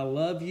you. I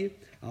love you.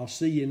 I'll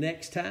see you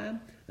next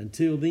time.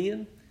 Until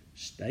then,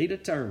 stay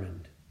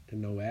determined to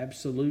know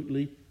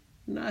absolutely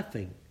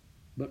nothing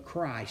but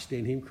Christ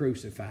and Him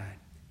crucified.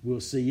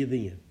 We'll see you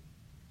then.